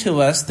mean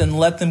to us than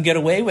let them get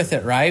away with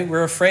it, right?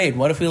 We're afraid.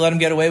 What if we let them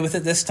get away with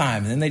it this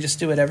time? And then they just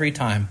do it every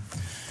time.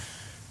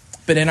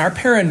 But in our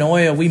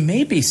paranoia, we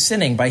may be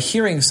sinning by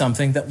hearing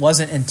something that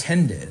wasn't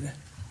intended,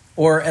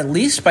 or at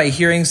least by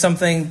hearing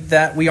something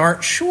that we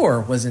aren't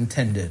sure was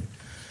intended.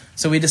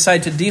 So we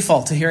decide to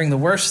default to hearing the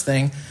worst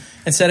thing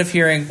instead of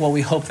hearing what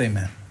we hope they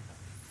meant.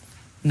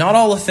 Not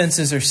all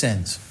offenses are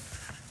sins.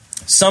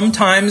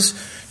 Sometimes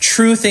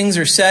true things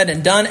are said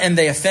and done and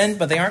they offend,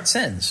 but they aren't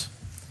sins.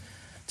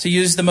 To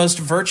use the most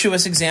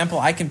virtuous example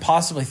I can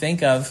possibly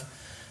think of,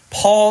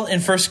 Paul in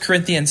 1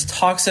 Corinthians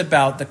talks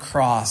about the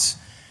cross.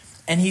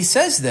 And he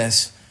says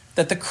this,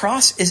 that the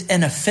cross is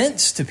an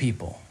offense to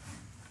people.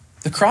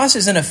 The cross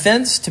is an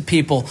offense to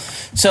people.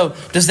 So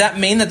does that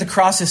mean that the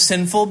cross is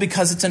sinful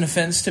because it's an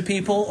offense to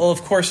people? Well,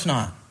 of course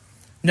not.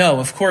 No,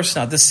 of course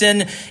not. The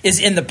sin is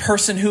in the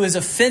person who is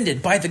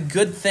offended by the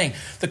good thing.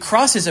 The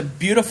cross is a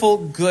beautiful,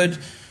 good,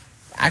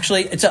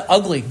 actually, it's an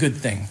ugly good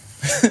thing.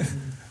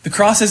 The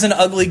cross is an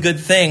ugly good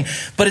thing,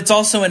 but it's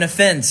also an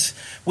offense.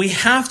 We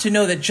have to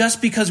know that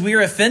just because we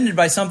are offended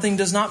by something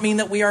does not mean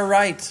that we are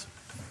right,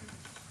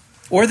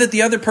 or that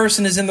the other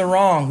person is in the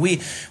wrong.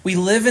 We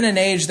live in an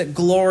age that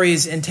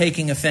glories in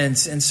taking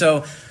offense. And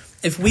so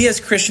if we as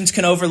Christians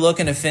can overlook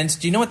an offense,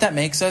 do you know what that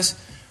makes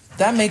us?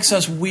 That makes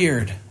us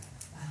weird.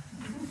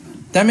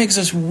 That makes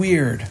us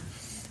weird.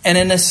 And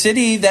in a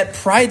city that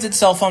prides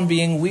itself on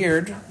being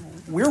weird,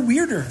 we're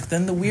weirder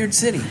than the weird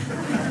city.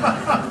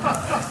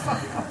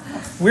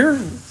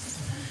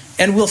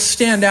 We'll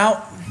stand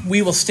out.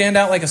 We will stand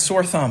out like a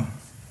sore thumb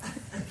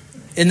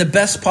in the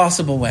best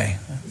possible way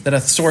that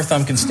a sore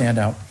thumb can stand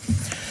out.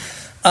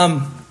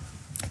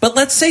 But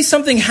let's say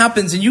something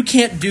happens and you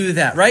can't do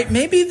that, right?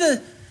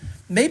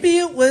 Maybe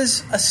it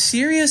was a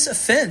serious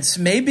offense.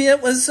 Maybe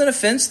it was an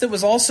offense that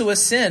was also a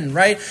sin,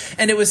 right?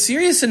 And it was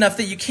serious enough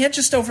that you can't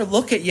just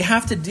overlook it. You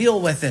have to deal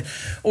with it.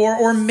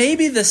 Or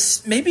maybe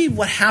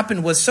what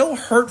happened was so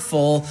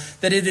hurtful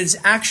that it is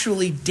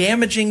actually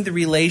damaging the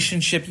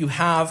relationship you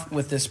have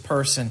with this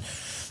person.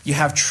 You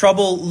have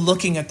trouble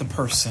looking at the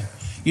person.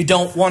 You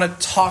don't want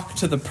to talk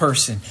to the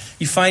person.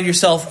 You find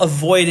yourself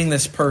avoiding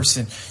this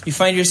person. You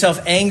find yourself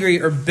angry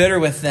or bitter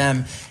with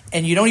them,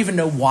 and you don't even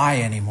know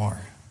why anymore.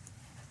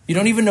 You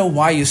don't even know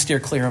why you steer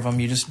clear of them.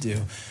 You just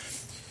do.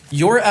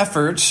 Your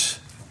efforts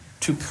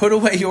to put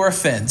away your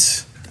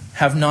offense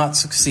have not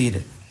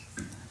succeeded.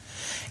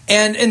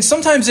 And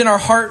sometimes in our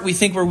heart, we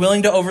think we're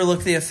willing to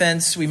overlook the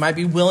offense. We might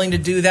be willing to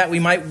do that. We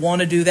might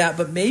want to do that.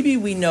 But maybe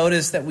we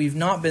notice that we've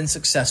not been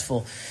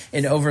successful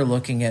in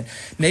overlooking it.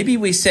 Maybe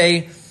we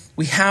say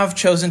we have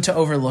chosen to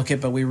overlook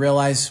it, but we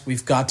realize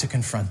we've got to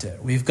confront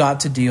it. We've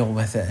got to deal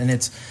with it. And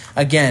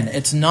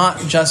it's not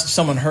just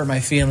someone hurt my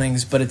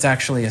feelings, but it's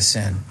actually a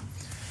sin.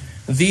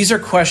 These are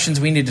questions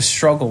we need to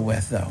struggle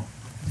with, though.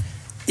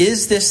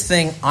 Is this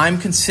thing I'm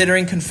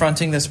considering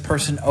confronting this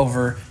person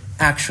over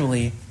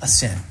actually a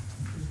sin?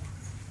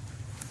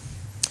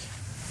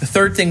 The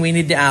third thing we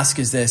need to ask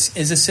is this: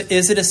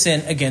 is it a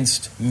sin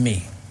against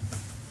me?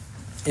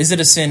 Is it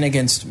a sin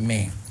against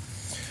me?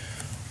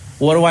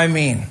 What do I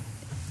mean?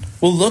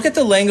 Well, look at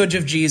the language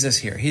of Jesus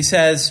here. He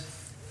says,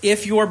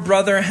 if your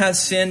brother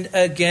has sinned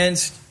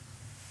against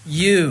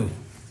you,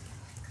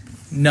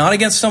 not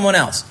against someone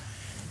else.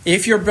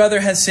 If your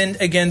brother has sinned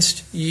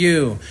against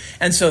you.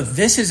 And so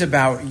this is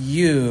about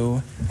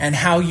you and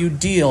how you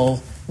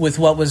deal with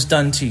what was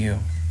done to you.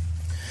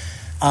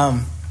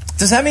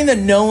 Does that mean that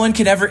no one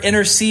can ever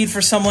intercede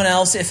for someone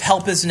else if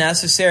help is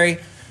necessary?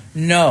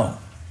 No.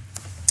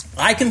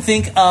 I can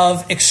think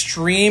of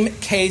extreme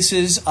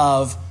cases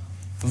of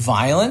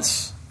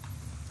violence,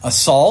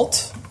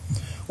 assault,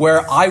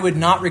 where I would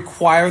not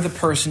require the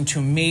person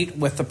to meet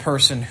with the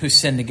person who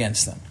sinned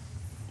against them.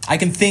 I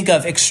can think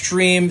of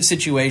extreme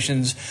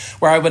situations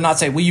where I would not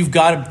say, well, you've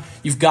got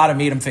to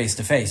meet him face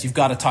to face. You've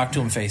got to talk to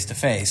him face to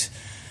face.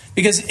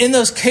 Because in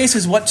those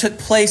cases, what took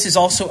place is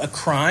also a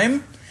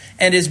crime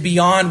and is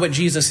beyond what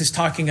Jesus is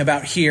talking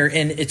about here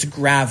in its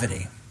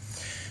gravity.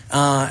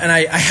 And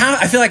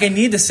I feel like I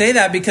need to say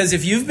that because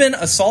if you've been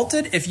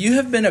assaulted, if you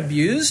have been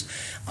abused,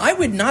 I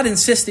would not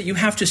insist that you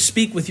have to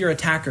speak with your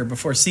attacker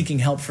before seeking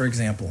help, for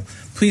example.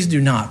 Please do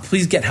not.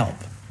 Please get help.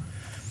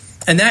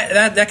 And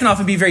that can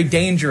often be very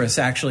dangerous,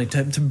 actually,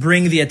 to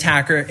bring the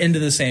attacker into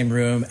the same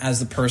room as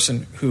the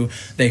person who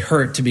they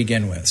hurt to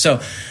begin with.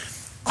 So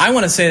I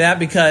want to say that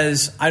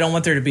because I don't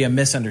want there to be a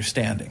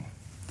misunderstanding.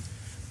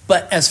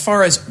 But as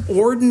far as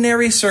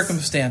ordinary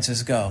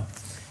circumstances go,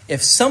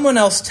 if someone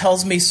else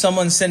tells me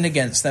someone sinned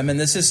against them, and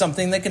this is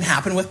something that can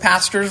happen with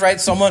pastors, right?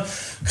 Someone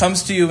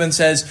comes to you and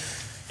says,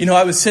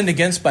 I was sinned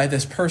against by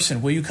this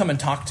person. Will you come and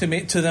talk to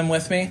them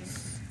with me?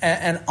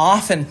 And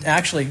often,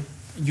 actually,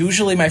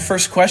 usually my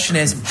first question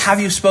is, have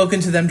you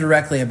spoken to them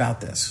directly about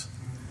this?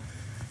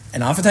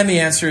 And oftentimes the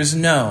answer is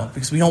no,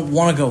 because we don't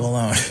want to go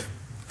alone.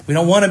 We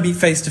don't want to be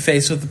face to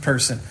face with the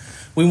person.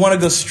 We want to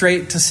go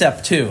straight to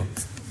step 2,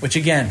 which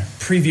again,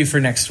 preview for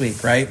next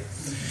week, right?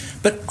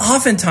 But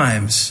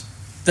oftentimes,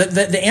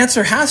 the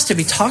answer has to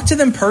be talk to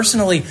them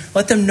personally,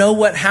 let them know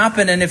what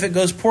happened, and if it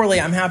goes poorly,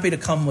 I'm happy to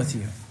come with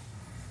you.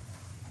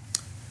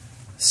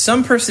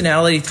 Some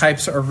personality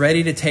types are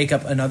ready to take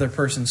up another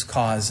person's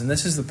cause, and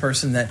this is the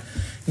person that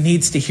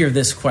needs to hear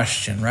this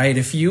question, right?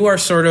 If you are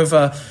sort of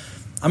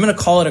I'm going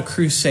to call it a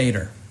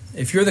crusader.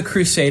 If you're the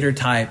crusader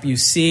type, you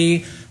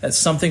see that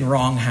something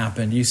wrong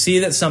happened. You see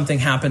that something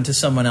happened to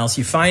someone else.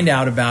 You find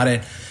out about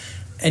it,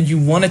 and you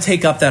want to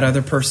take up that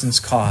other person's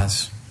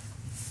cause.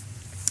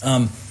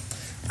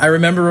 I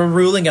remember a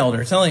ruling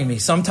elder telling me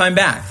some time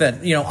back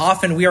that,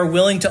 often we are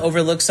willing to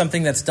overlook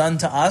something that's done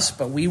to us,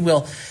 but we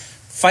will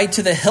fight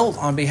to the hilt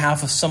on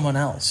behalf of someone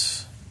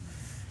else.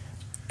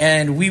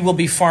 And we will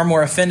be far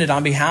more offended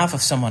on behalf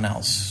of someone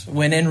else,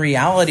 when in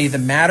reality, the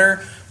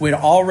matter would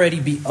already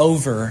be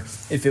over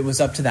if it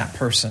was up to that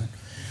person.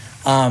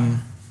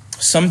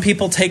 Some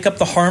people take up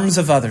the harms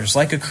of others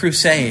like a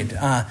crusade.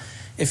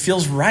 It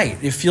feels right.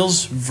 It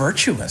feels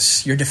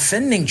virtuous. You're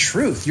defending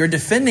truth. You're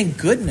defending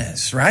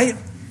goodness, right?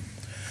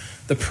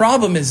 The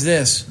problem is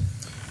this.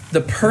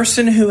 The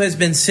person who has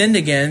been sinned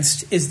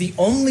against is the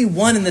only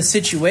one in the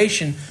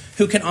situation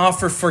who can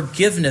offer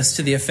forgiveness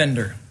to the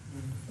offender.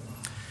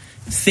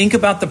 Think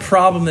about the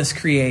problem this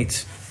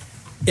creates.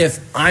 If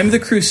I'm the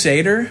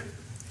crusader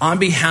on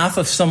behalf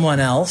of someone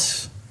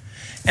else,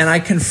 and I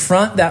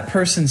confront that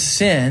person's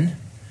sin,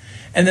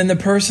 and then the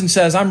person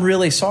says, I'm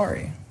really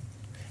sorry.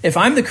 If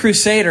I'm the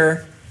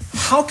crusader,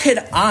 how could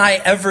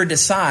I ever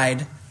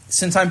decide,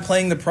 since I'm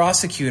playing the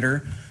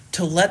prosecutor,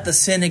 to let the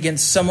sin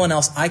against someone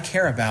else I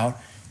care about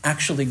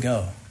actually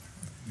go?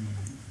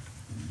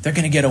 They're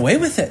going to get away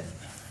with it.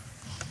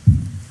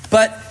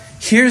 But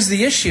here's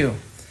the issue.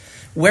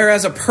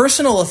 Whereas a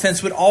personal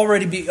offense would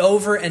already be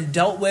over and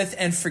dealt with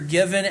and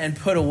forgiven and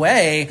put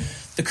away,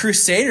 the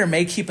crusader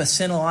may keep a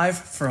sin alive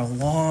for a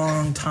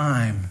long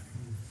time.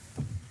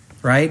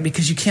 Right?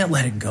 Because you can't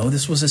let it go.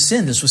 This was a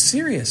sin. This was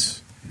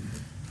serious.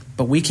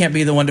 But we can't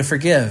be the one to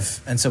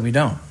forgive, and so we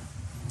don't.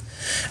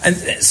 And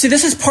see,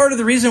 this is part of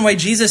the reason why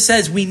Jesus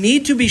says we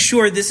need to be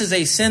sure this is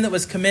a sin that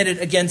was committed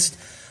against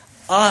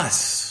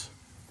us.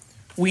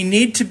 We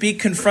need to be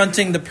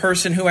confronting the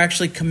person who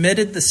actually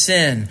committed the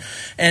sin.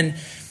 And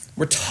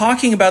we're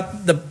talking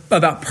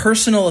about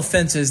personal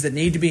offenses that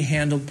need to be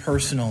handled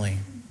personally.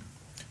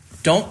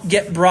 Don't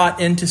get brought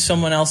into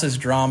someone else's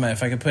drama,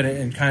 if I could put it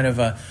in kind of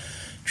a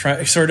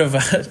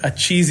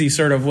cheesy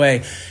sort of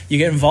way. You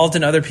get involved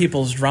in other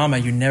people's drama,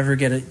 you never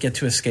get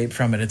to escape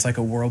from it. It's like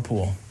a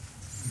whirlpool.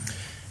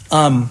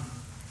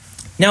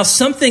 Now,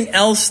 something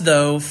else,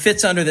 though,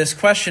 fits under this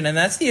question, and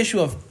that's the issue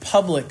of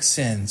public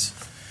sins.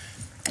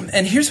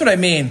 And here's what I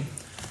mean.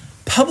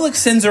 Public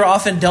sins are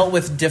often dealt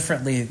with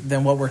differently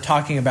than what we're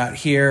talking about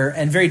here,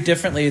 and very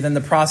differently than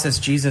the process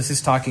Jesus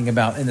is talking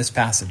about in this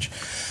passage.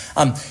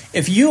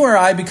 If you or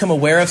I become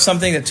aware of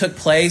something that took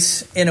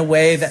place in a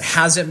way that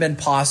hasn't been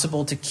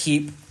possible to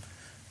keep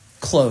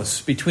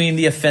close between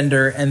the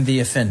offender and the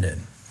offended,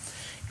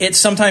 it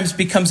sometimes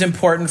becomes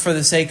important for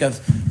the sake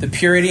of the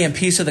purity and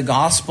peace of the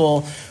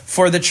gospel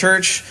for the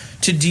church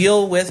to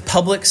deal with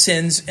public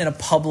sins in a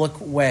public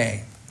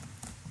way.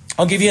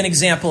 I'll give you an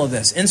example of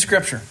this in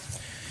Scripture.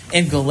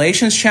 In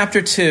Galatians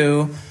chapter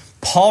 2,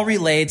 Paul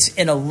relates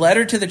in a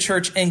letter to the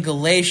church in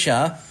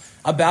Galatia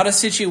about a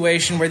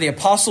situation where the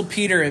Apostle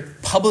Peter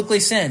publicly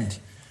sinned.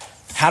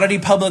 How did he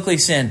publicly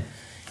sin?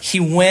 He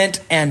went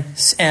and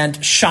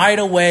shied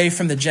away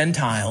from the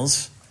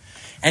Gentiles,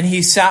 and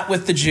he sat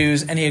with the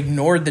Jews, and he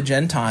ignored the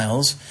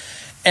Gentiles.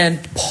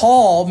 And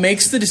Paul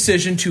makes the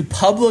decision to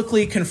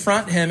publicly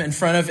confront him in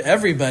front of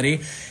everybody,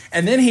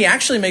 and then he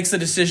actually makes the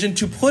decision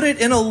to put it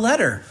in a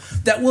letter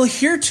that will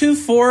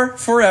heretofore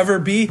forever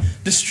be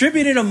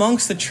distributed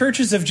amongst the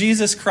churches of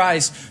Jesus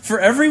Christ for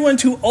everyone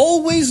to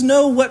always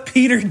know what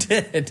Peter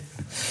did.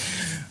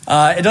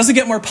 It doesn't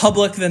get more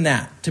public than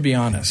that, to be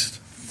honest.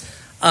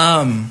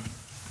 And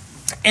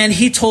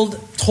he told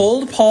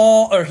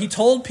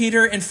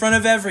Peter in front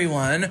of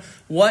everyone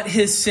what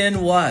his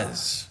sin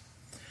was.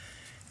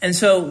 And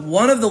so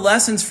one of the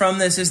lessons from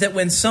this is that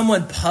when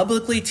someone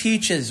publicly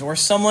teaches or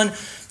someone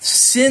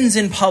sins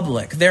in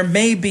public, there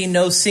may be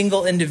no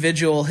single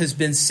individual who's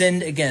been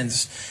sinned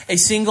against, a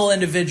single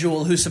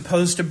individual who's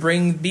supposed to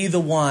be the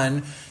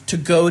one to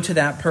go to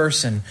that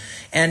person.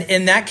 And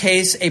in that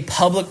case, a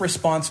public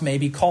response may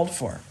be called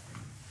for.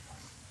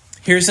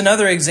 Here's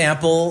another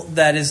example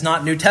that is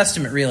not New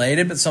Testament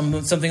related, but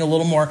something a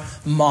little more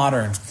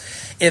modern.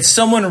 If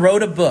someone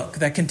wrote a book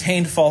that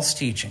contained false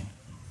teaching,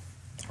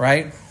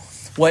 right?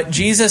 What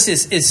Jesus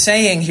is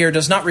saying here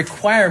does not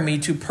require me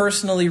to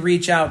personally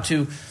reach out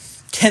to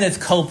Kenneth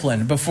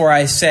Copeland before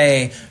I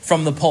say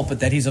from the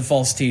pulpit that he's a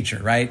false teacher,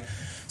 right?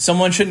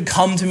 Someone shouldn't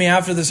come to me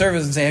after the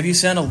service and say, have you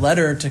sent a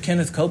letter to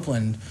Kenneth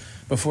Copeland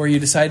before you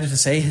decided to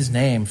say his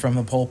name from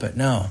the pulpit?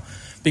 No,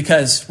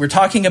 because we're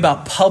talking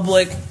about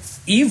public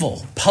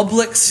evil,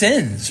 public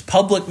sins,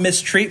 public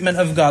mistreatment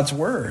of God's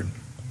word.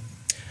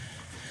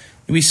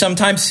 We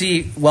sometimes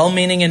see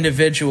well-meaning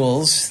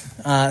individuals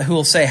who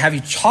will say, have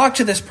you talked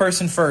to this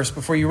person first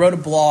before you wrote a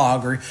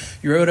blog or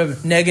you wrote a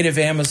negative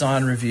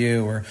Amazon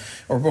review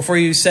or before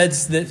you said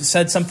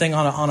something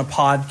on a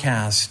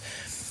podcast?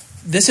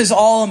 This is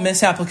all a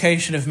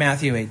misapplication of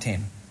Matthew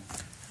 18.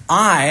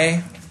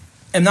 I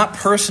am not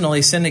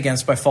personally sinned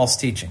against by false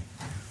teaching.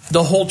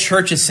 The whole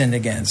church is sinned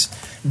against.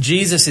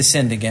 Jesus is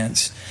sinned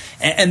against.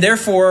 And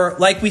therefore,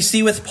 like we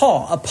see with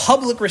Paul, a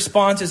public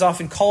response is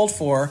often called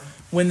for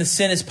when the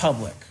sin is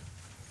public.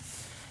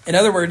 In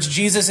other words,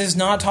 Jesus is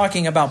not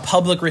talking about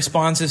public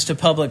responses to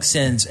public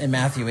sins in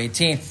Matthew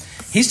 18.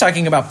 He's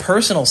talking about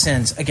personal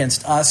sins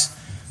against us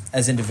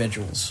as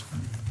individuals.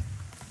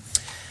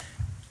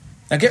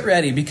 Now get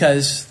ready,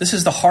 because this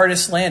is the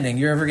hardest landing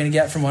you're ever going to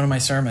get from one of my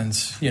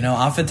sermons.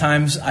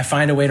 Oftentimes I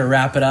find a way to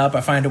wrap it up.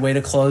 I find a way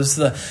to close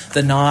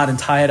the knot and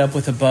tie it up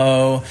with a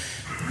bow.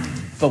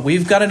 But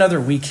we've got another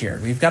week here.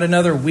 We've got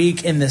another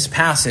week in this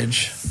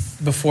passage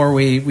before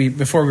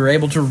we're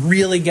able to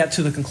really get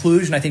to the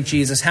conclusion I think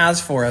Jesus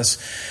has for us.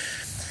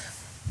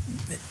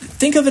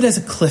 Think of it as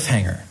a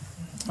cliffhanger,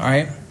 all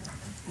right?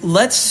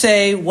 Let's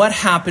say what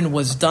happened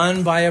was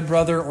done by a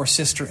brother or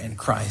sister in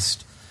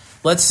Christ.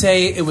 Let's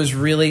say it was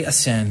really a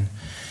sin.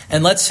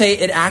 And let's say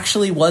it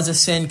actually was a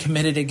sin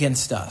committed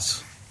against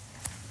us.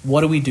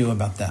 What do we do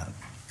about that?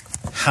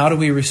 How do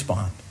we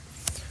respond?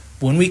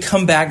 When we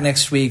come back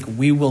next week,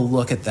 we will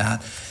look at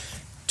that,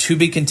 to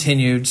be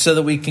continued, so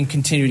that we can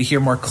continue to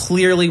hear more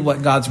clearly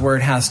what God's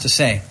word has to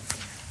say.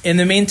 In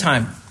the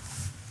meantime,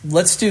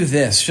 let's do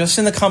this. Just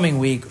in the coming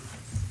week,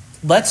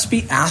 let's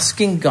be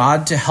asking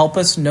God to help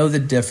us know the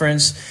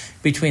difference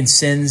between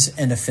sins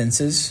and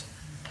offenses.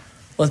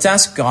 Let's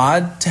ask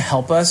God to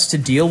help us to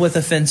deal with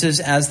offenses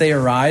as they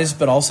arise,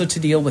 but also to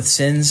deal with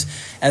sins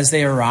as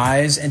they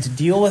arise, and to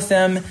deal with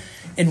them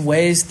in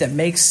ways that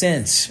make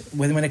sense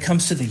when it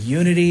comes to the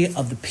unity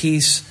of the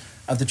peace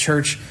of the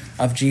church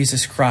of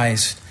Jesus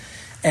Christ.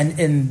 And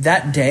in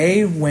that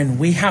day when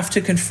we have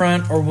to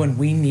confront, or when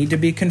we need to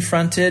be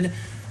confronted,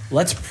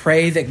 let's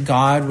pray that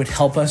God would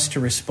help us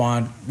to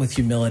respond with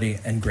humility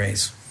and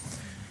grace.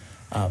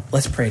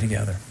 Let's pray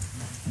together.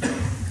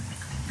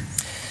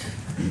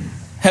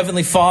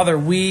 Heavenly Father,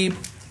 we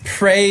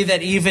pray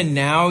that even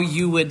now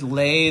you would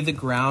lay the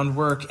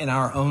groundwork in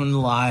our own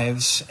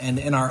lives and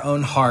in our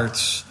own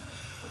hearts,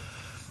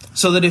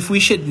 so that if we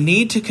should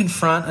need to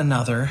confront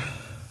another,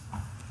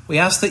 we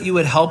ask that you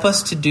would help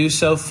us to do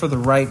so for the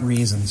right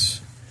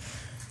reasons,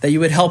 that you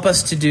would help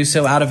us to do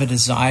so out of a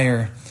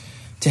desire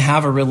to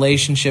have a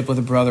relationship with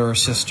a brother or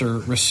sister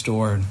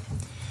restored.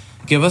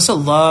 Give us a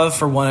love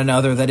for one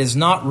another that is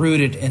not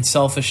rooted in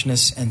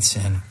selfishness and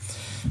sin,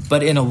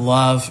 but in a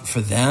love for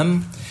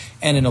them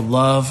and in a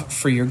love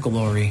for your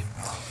glory.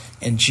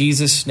 In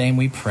Jesus' name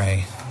we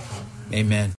pray. Amen.